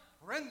them with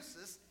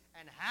princes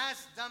and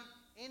has them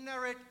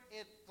inherit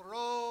a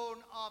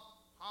throne of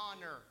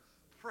honor.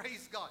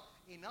 Praise God.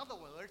 In other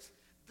words,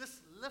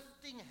 this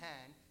lifting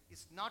hand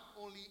is not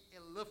only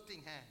a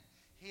lifting hand.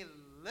 He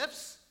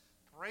lifts,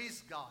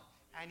 praise God,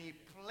 and he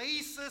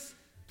places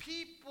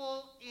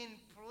people in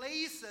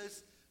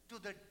places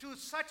to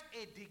such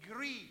a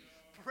degree,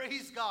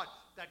 praise God,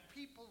 that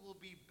people will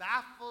be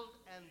baffled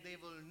and they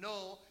will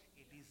know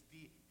it is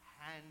the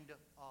hand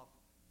of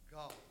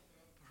God.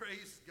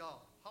 Praise God.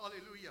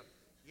 Hallelujah.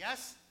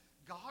 Yes,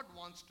 God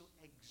wants to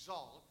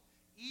exalt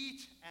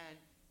each and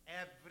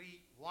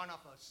every one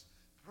of us.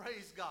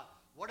 Praise God.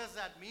 What does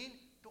that mean?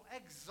 To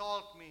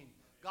exalt mean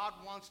God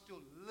wants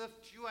to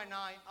lift you and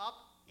I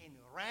up in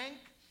rank,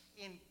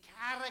 in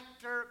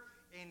character,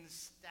 in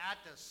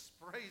status.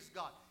 Praise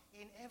God.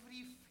 In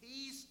every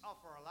phase of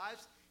our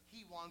lives,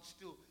 he wants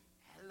to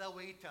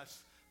elevate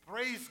us.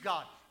 Praise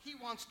God. He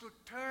wants to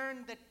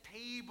turn the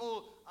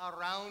table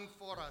around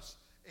for us.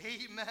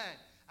 Amen.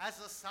 As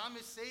the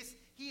psalmist says,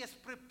 he has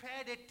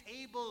prepared a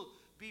table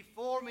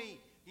before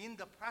me in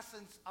the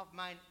presence of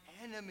mine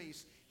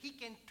enemies. He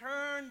can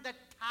turn the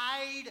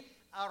tide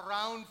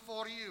around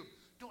for you.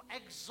 To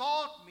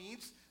exalt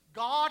means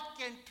God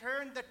can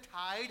turn the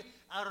tide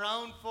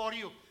around for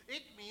you.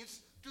 It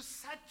means to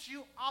set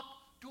you up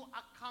to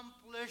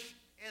accomplish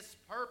his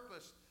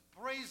purpose.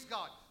 Praise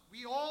God.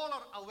 We all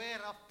are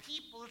aware of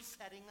people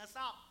setting us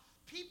up.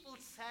 People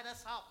set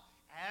us up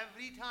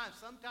every time.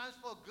 Sometimes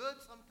for good,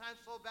 sometimes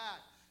for bad.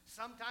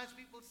 Sometimes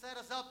people set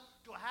us up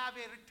to have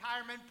a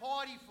retirement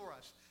party for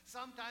us.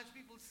 Sometimes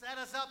people set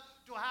us up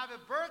to have a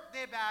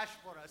birthday bash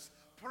for us.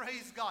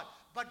 Praise God.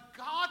 But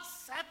God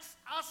sets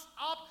us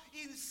up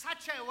in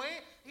such a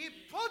way, he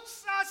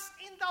puts us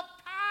in the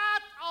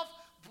path of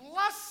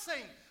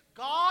blessing.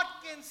 God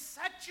can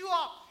set you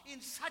up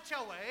in such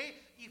a way,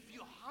 if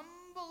you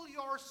humble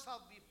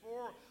yourself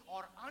before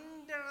or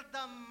under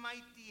the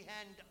mighty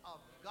hand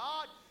of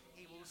God,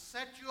 he will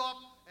set you up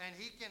and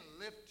he can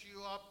lift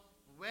you up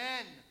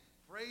when,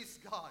 praise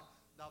God,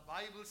 the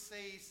Bible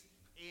says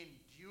in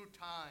due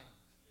time.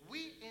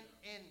 We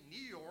in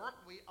New York,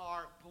 we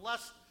are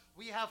blessed.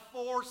 We have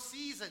 4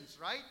 seasons,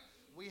 right?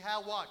 We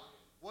have what?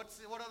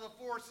 What are the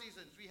 4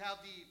 seasons? We have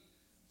the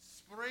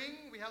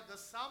spring, we have the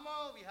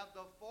summer, we have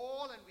the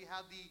fall, and we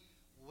have the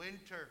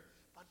winter.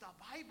 But the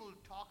Bible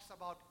talks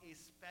about a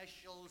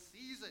special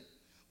season.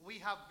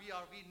 We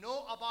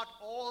know about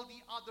all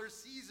the other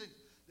seasons.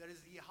 There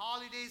is the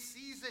holiday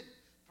season.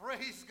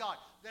 Praise God.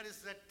 There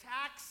is the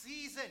tax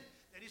season.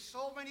 There is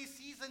so many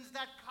seasons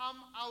that come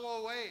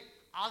our way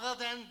other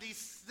than this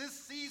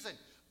season.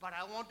 But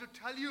I want to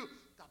tell you,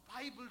 the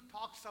Bible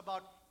talks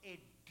about a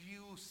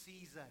due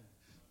season.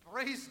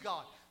 Praise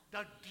God.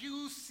 The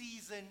due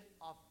season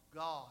of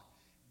God.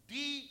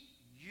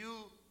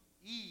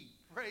 D-U-E.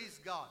 Praise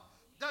God.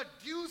 The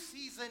due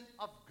season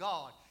of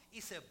God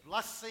is a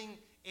blessing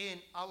in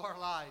our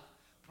life.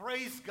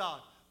 Praise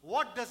God.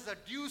 What does the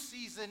due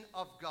season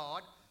of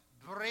God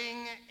bring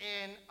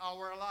in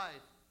our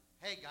life?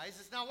 Hey guys,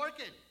 it's not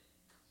working.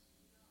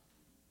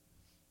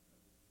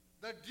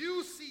 The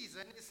due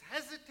season is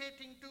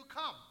hesitating to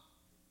come.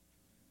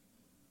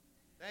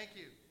 Thank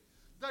you.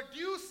 The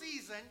due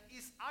season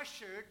is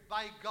ushered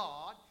by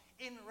God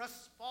in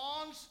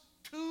response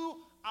to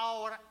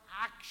our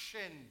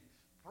action.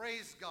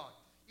 Praise God.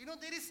 You know,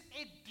 there is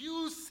a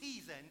due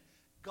season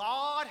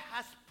God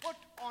has put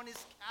on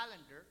his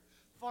calendar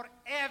for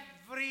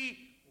every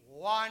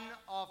one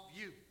of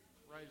you.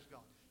 Praise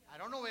God. I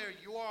don't know where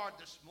you are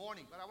this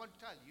morning, but I want to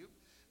tell you,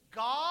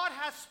 God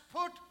has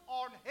put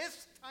on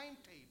his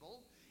timetable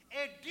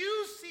a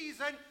due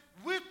season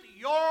with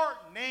your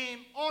name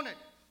on it.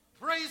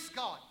 Praise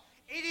God.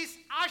 It is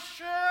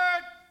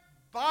ushered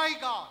by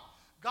God.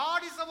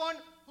 God is the one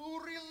who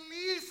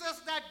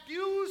releases that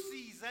due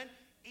season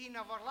in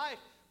our life.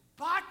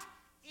 But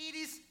it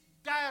is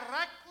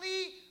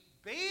directly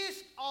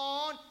based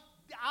on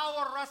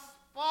our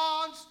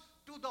response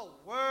to the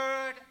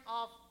Word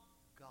of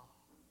God.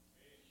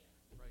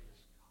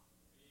 Praise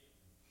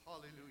God.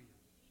 Hallelujah.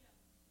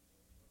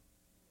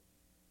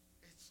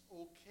 It's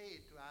okay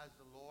to ask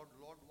the Lord,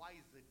 Lord, why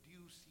is the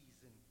due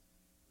season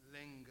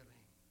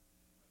lingering?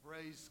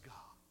 Praise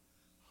God.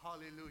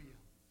 Hallelujah.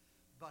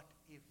 But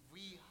if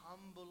we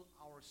humble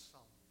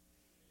ourselves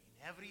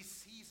in every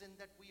season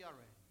that we are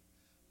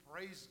in,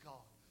 praise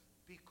God,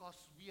 because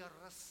we are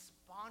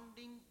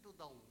responding to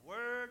the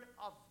Word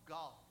of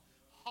God.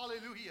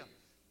 Hallelujah.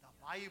 The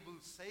Bible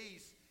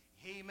says,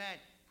 amen,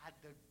 at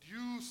the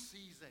due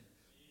season,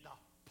 the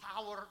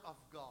power of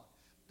God,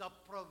 the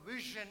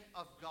provision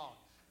of God,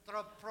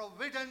 the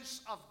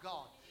providence of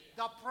God,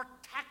 the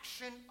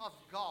protection of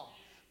God,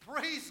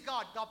 praise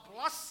God, the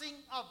blessing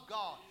of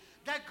God,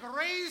 the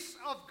grace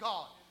of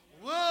God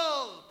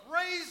will,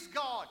 praise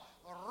God,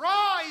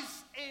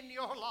 rise in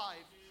your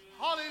life.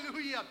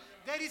 Hallelujah.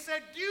 There is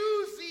a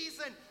due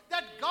season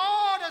that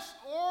God has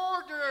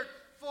ordered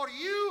for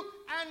you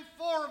and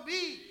for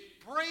me.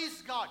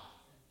 Praise God.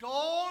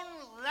 Don't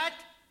let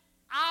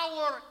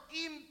our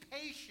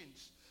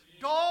impatience,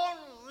 don't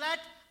let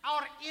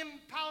our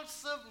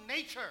impulsive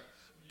nature,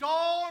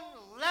 don't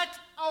let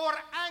our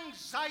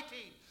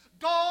anxiety,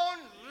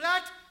 don't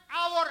let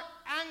our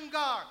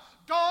anger,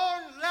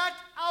 don't let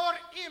our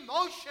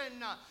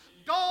emotion,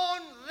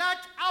 don't let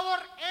our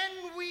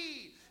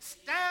envy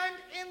stand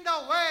in the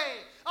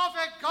way of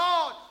a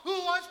God who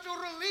wants to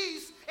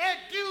release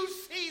a due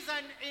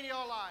season in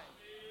your life.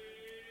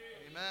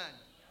 Amen.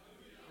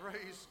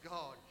 Praise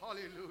God.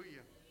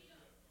 Hallelujah.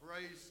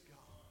 Praise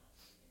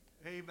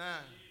God.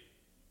 Amen.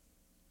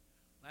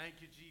 Thank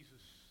you,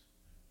 Jesus.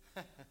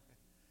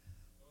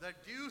 The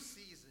due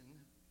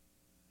season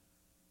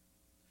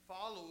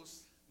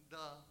follows the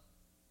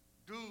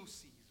due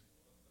season.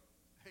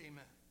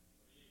 Amen.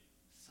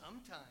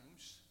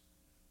 Sometimes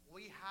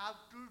we have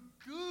to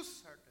do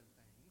certain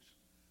things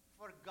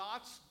for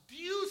God's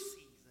due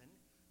season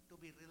to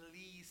be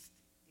released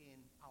in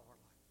our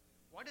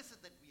life. What is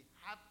it that we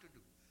have to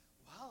do?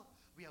 Well,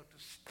 we have to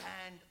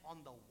stand on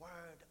the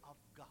Word of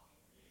God.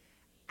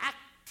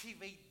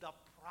 Activate the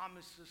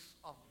promises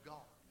of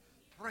God.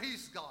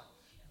 Praise God.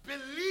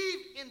 Believe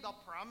in the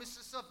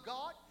promises of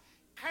God.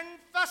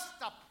 Confess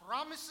the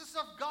promises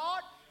of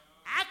God.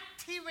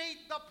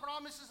 Activate the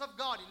promises of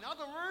God. In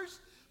other words,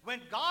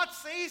 when God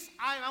says,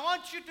 I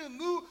want you to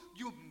move,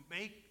 you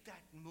make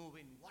that move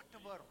in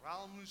whatever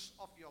realms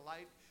of your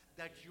life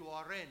that you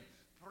are in.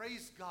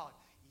 Praise God.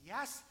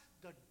 Yes,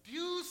 the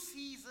due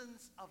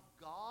seasons of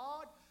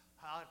God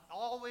are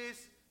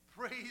always,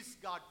 praise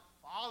God,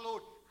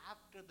 followed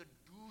after the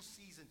due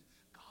season.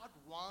 God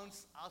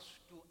wants us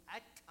to,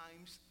 at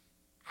times,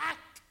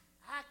 act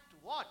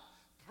what?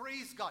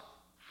 Praise God.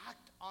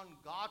 Act on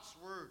God's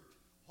word.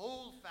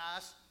 Hold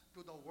fast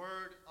to the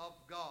word of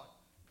God.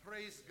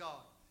 Praise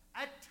God.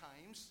 At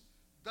times,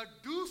 the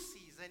due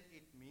season,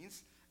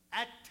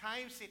 at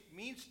times it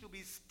means to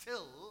be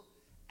still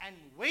and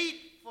wait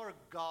for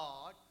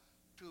God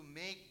to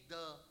make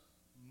the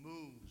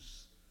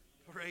moves.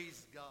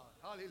 Praise God.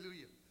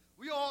 Hallelujah.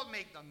 We all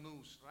make the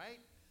moves, right?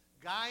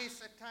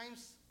 Guys, at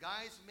times,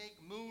 guys make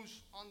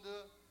moves on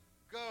the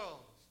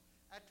girls.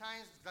 At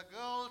times, the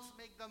girls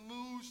make the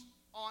moves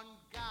on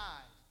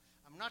guys.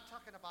 I'm not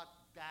talking about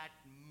that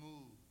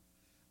move.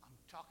 I'm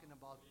talking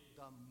about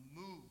the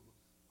move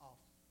of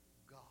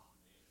God.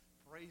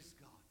 Praise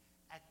God.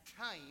 At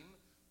time,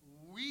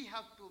 we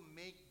have to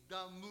make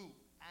the move.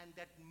 And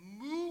that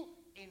move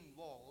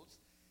involves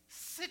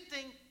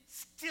sitting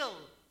still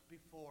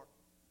before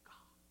God.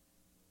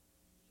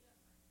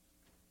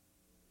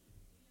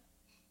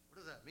 What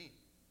does that mean?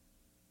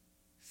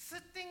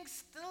 Sitting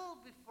still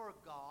before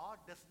God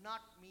does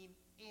not mean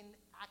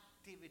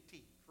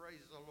inactivity.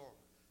 Praise the Lord.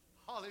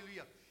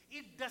 Hallelujah.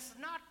 It does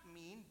not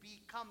mean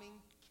becoming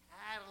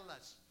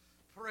careless.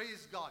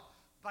 Praise God.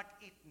 But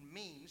it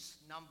means,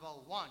 number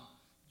one,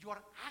 you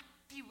are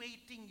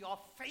activating your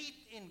faith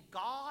in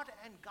God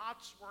and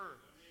God's word.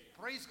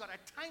 Praise God.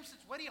 At times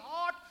it's very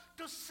hard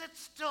to sit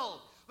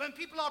still when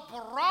people are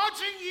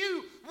barraging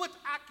you with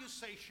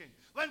accusation,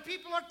 when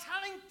people are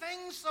telling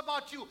things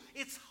about you,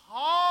 it's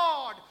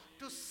hard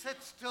to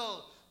sit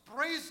still.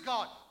 Praise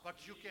God.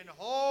 But you can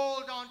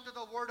hold on to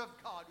the word of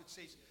God, which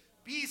says,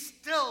 be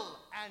still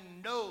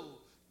and know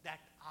that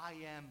I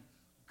am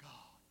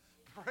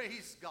God.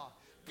 Praise God.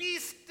 Be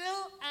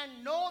still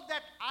and know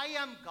that I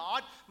am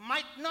God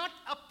might not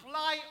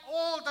apply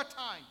all the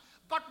time.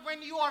 But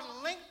when you are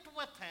linked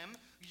with him,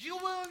 you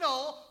will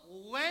know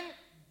when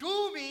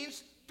do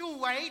means to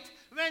wait,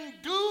 when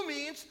do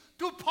means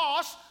to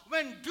pause,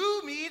 when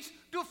do means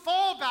to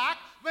fall back,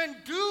 when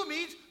do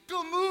means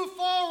to move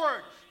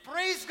forward.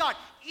 Praise God.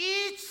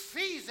 Each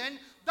season,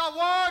 the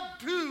word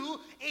do,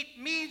 it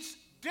means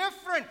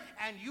different.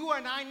 And you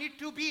and I need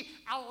to be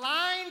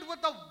aligned with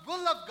the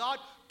will of God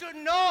to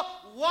know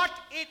what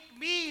it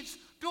means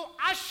to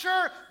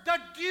usher the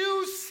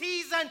due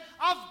season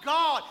of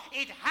God.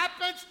 It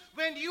happens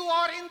when you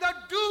are in the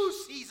due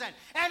season.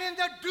 And in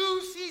the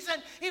due season,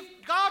 if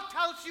God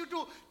tells you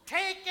to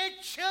take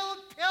a chill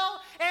pill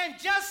and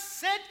just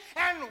sit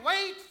and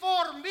wait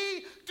for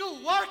me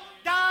to work,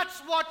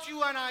 that's what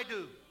you and I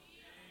do.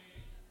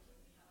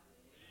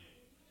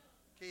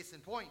 Case in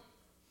point,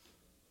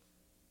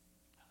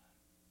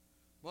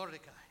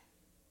 Mordecai.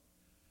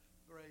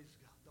 Praise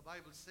God. The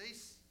Bible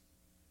says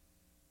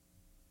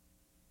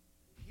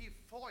he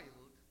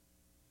foiled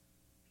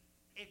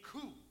a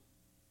coup.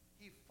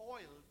 He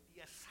foiled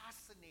the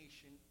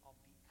assassination of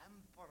the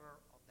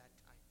emperor of that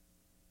time.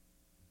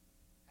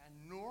 And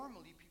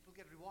normally people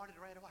get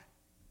rewarded right away.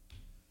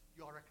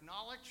 You are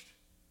acknowledged.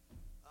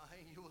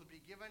 You will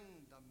be given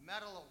the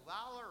Medal of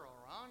Valor or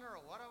Honor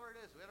or whatever it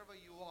is, wherever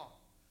you are.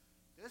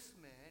 This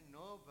man,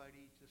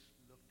 nobody just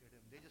looked at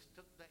him. They just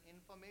took the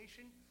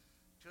information.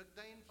 The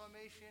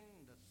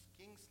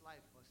king's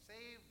life was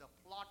saved. The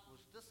plot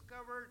was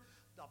discovered.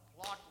 The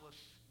plot was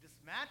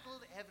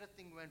dismantled.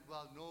 Everything went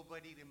well.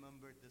 Nobody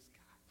remembered this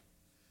guy.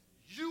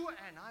 You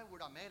and I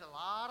would have made a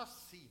lot of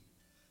scene.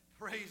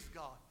 Praise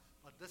God.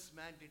 But this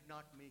man did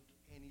not make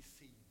any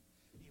scene.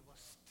 He was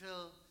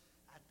still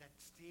at that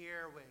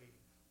stairway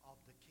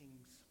of the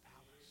king's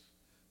palace.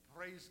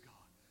 Praise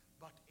God.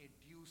 But a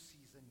due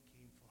season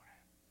came for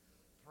him.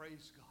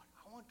 Praise God.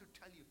 I want to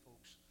tell you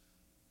folks,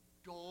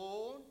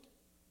 don't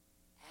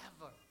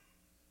ever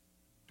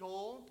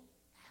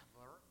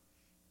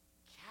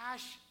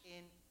cash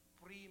in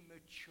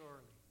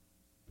prematurely.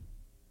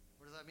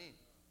 What does that mean?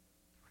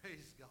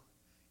 Praise God.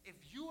 If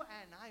you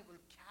and I will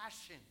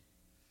cash in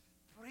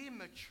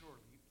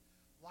prematurely,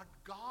 what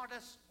God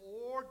has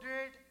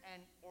ordered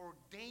and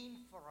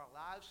ordained for our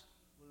lives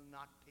will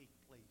not take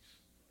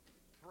place.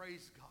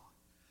 Praise God.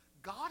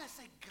 God has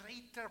a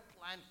greater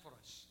plan for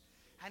us.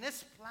 And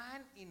his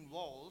plan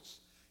involves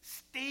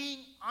staying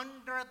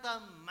under the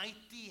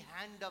mighty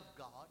hand of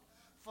God,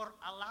 for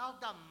allow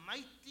the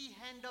mighty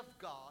hand of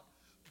God,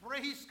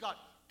 praise God,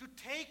 to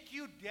take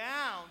you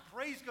down,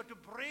 praise God, to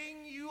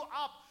bring you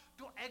up,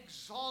 to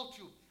exalt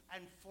you.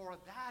 And for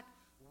that,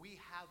 we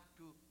have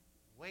to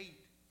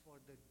wait for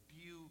the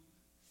due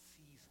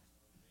season.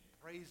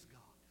 Praise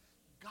God.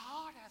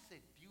 God has a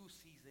due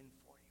season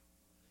for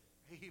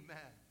you.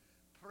 Amen.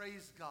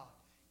 Praise God.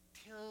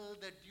 Till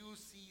the due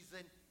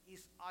season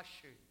is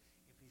ushered.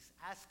 If he's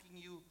asking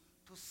you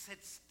to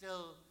sit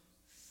still,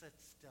 sit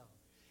still.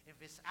 If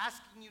he's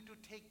asking you to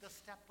take the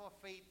step of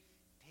faith,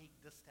 take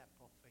the step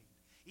of faith.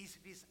 If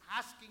he's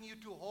asking you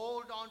to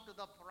hold on to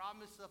the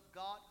promise of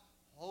God,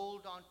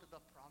 hold on to the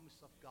promise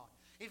of God.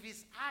 If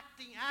he's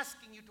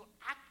asking you to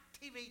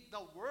activate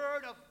the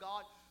word of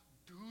God,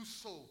 do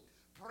so.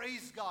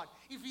 Praise God.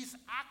 If he's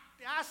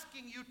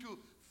asking you to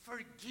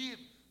forgive,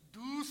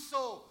 do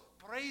so.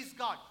 Praise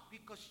God.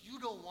 Because you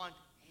don't want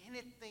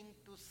anything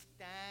to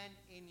stand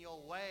in your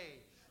way.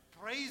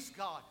 Praise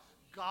God.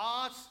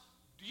 God's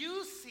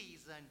due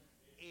season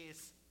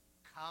is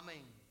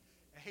coming.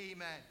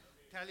 Amen.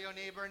 Tell your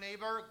neighbor,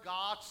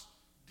 God's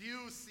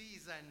due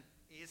season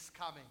is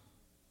coming.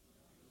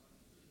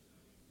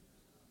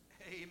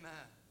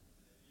 Amen.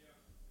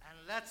 And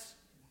let's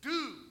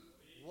do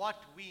what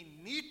we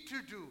need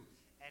to do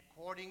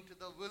according to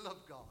the will of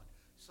God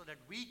so that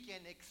we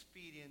can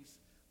experience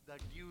the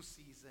due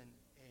season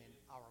in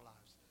our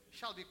lives.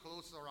 Shall we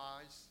close our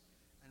eyes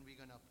and we're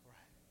going to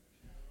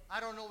pray. I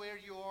don't know where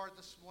you are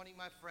this morning,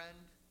 my friend,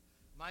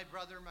 my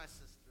brother, my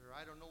sister.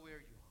 I don't know where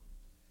you are.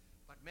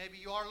 But maybe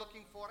you are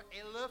looking for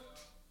a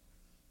lift.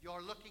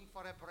 You're looking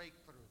for a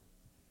breakthrough.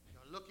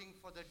 You're looking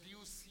for the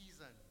due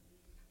season.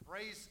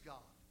 Praise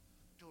God.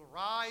 To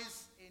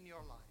rise in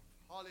your life.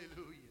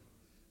 Hallelujah.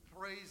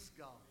 Praise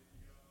God.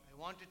 I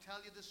want to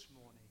tell you this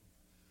morning,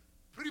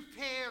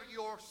 prepare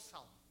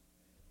yourself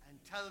and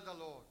tell the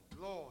Lord,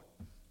 Lord,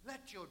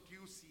 let your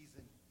due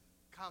season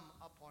come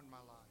upon my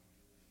life.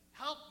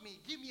 Help me,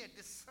 give me a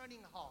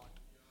discerning heart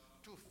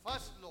to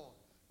first, Lord,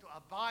 to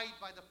abide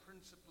by the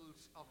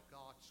principles of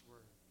God's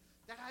word.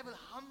 That I will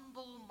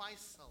humble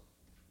myself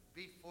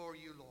before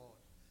you, Lord.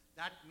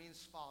 That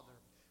means, Father,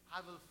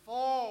 I will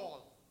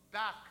fall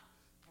back,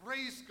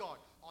 praise God,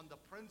 on the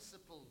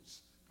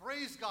principles.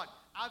 Praise God.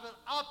 I will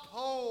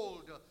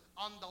uphold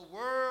on the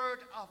Word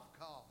of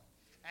God.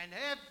 And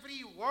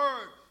every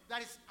word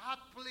that is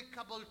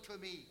applicable to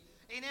me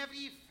in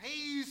every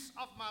phase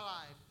of my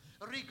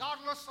life,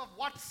 regardless of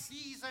what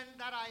season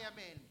that I am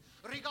in,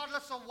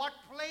 regardless of what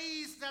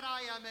place that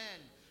I am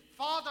in,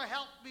 Father,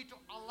 help me to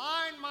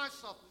align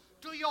myself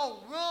to your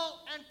will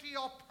and to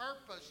your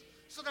purpose,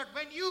 so that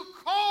when you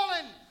call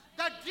in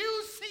the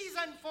due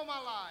season for my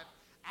life,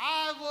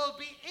 I will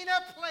be in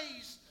a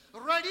place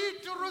ready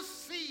to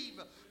receive,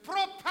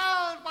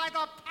 propelled by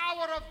the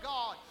power of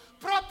God,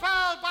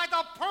 propelled by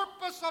the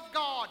purpose of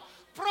God,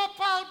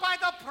 propelled by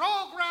the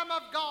program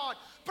of God,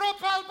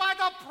 propelled by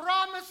the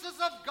promises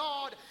of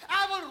God.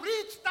 I will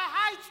reach the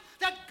heights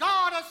that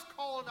God has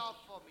called out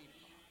for me.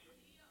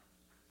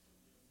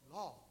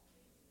 Lord,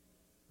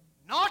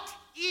 not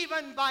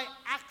even by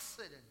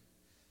accident,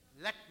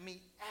 let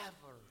me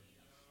ever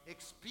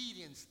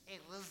experience a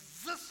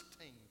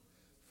resisting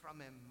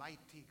from a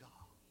mighty God.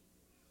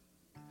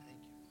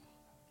 Thank you,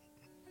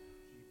 Father.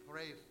 We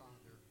pray,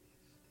 Father,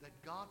 that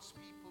God's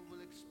people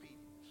will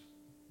experience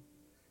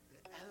the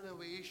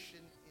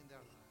elevation in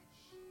their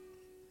lives,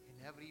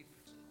 in every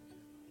facet of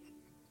their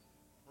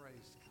life.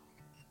 Praise God.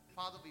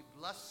 Father, we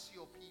bless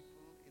your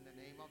people in the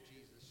name of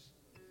Jesus.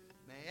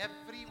 May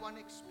everyone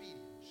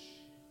experience,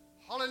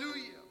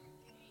 hallelujah,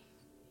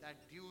 that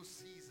due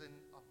season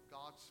of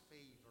God's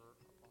favor.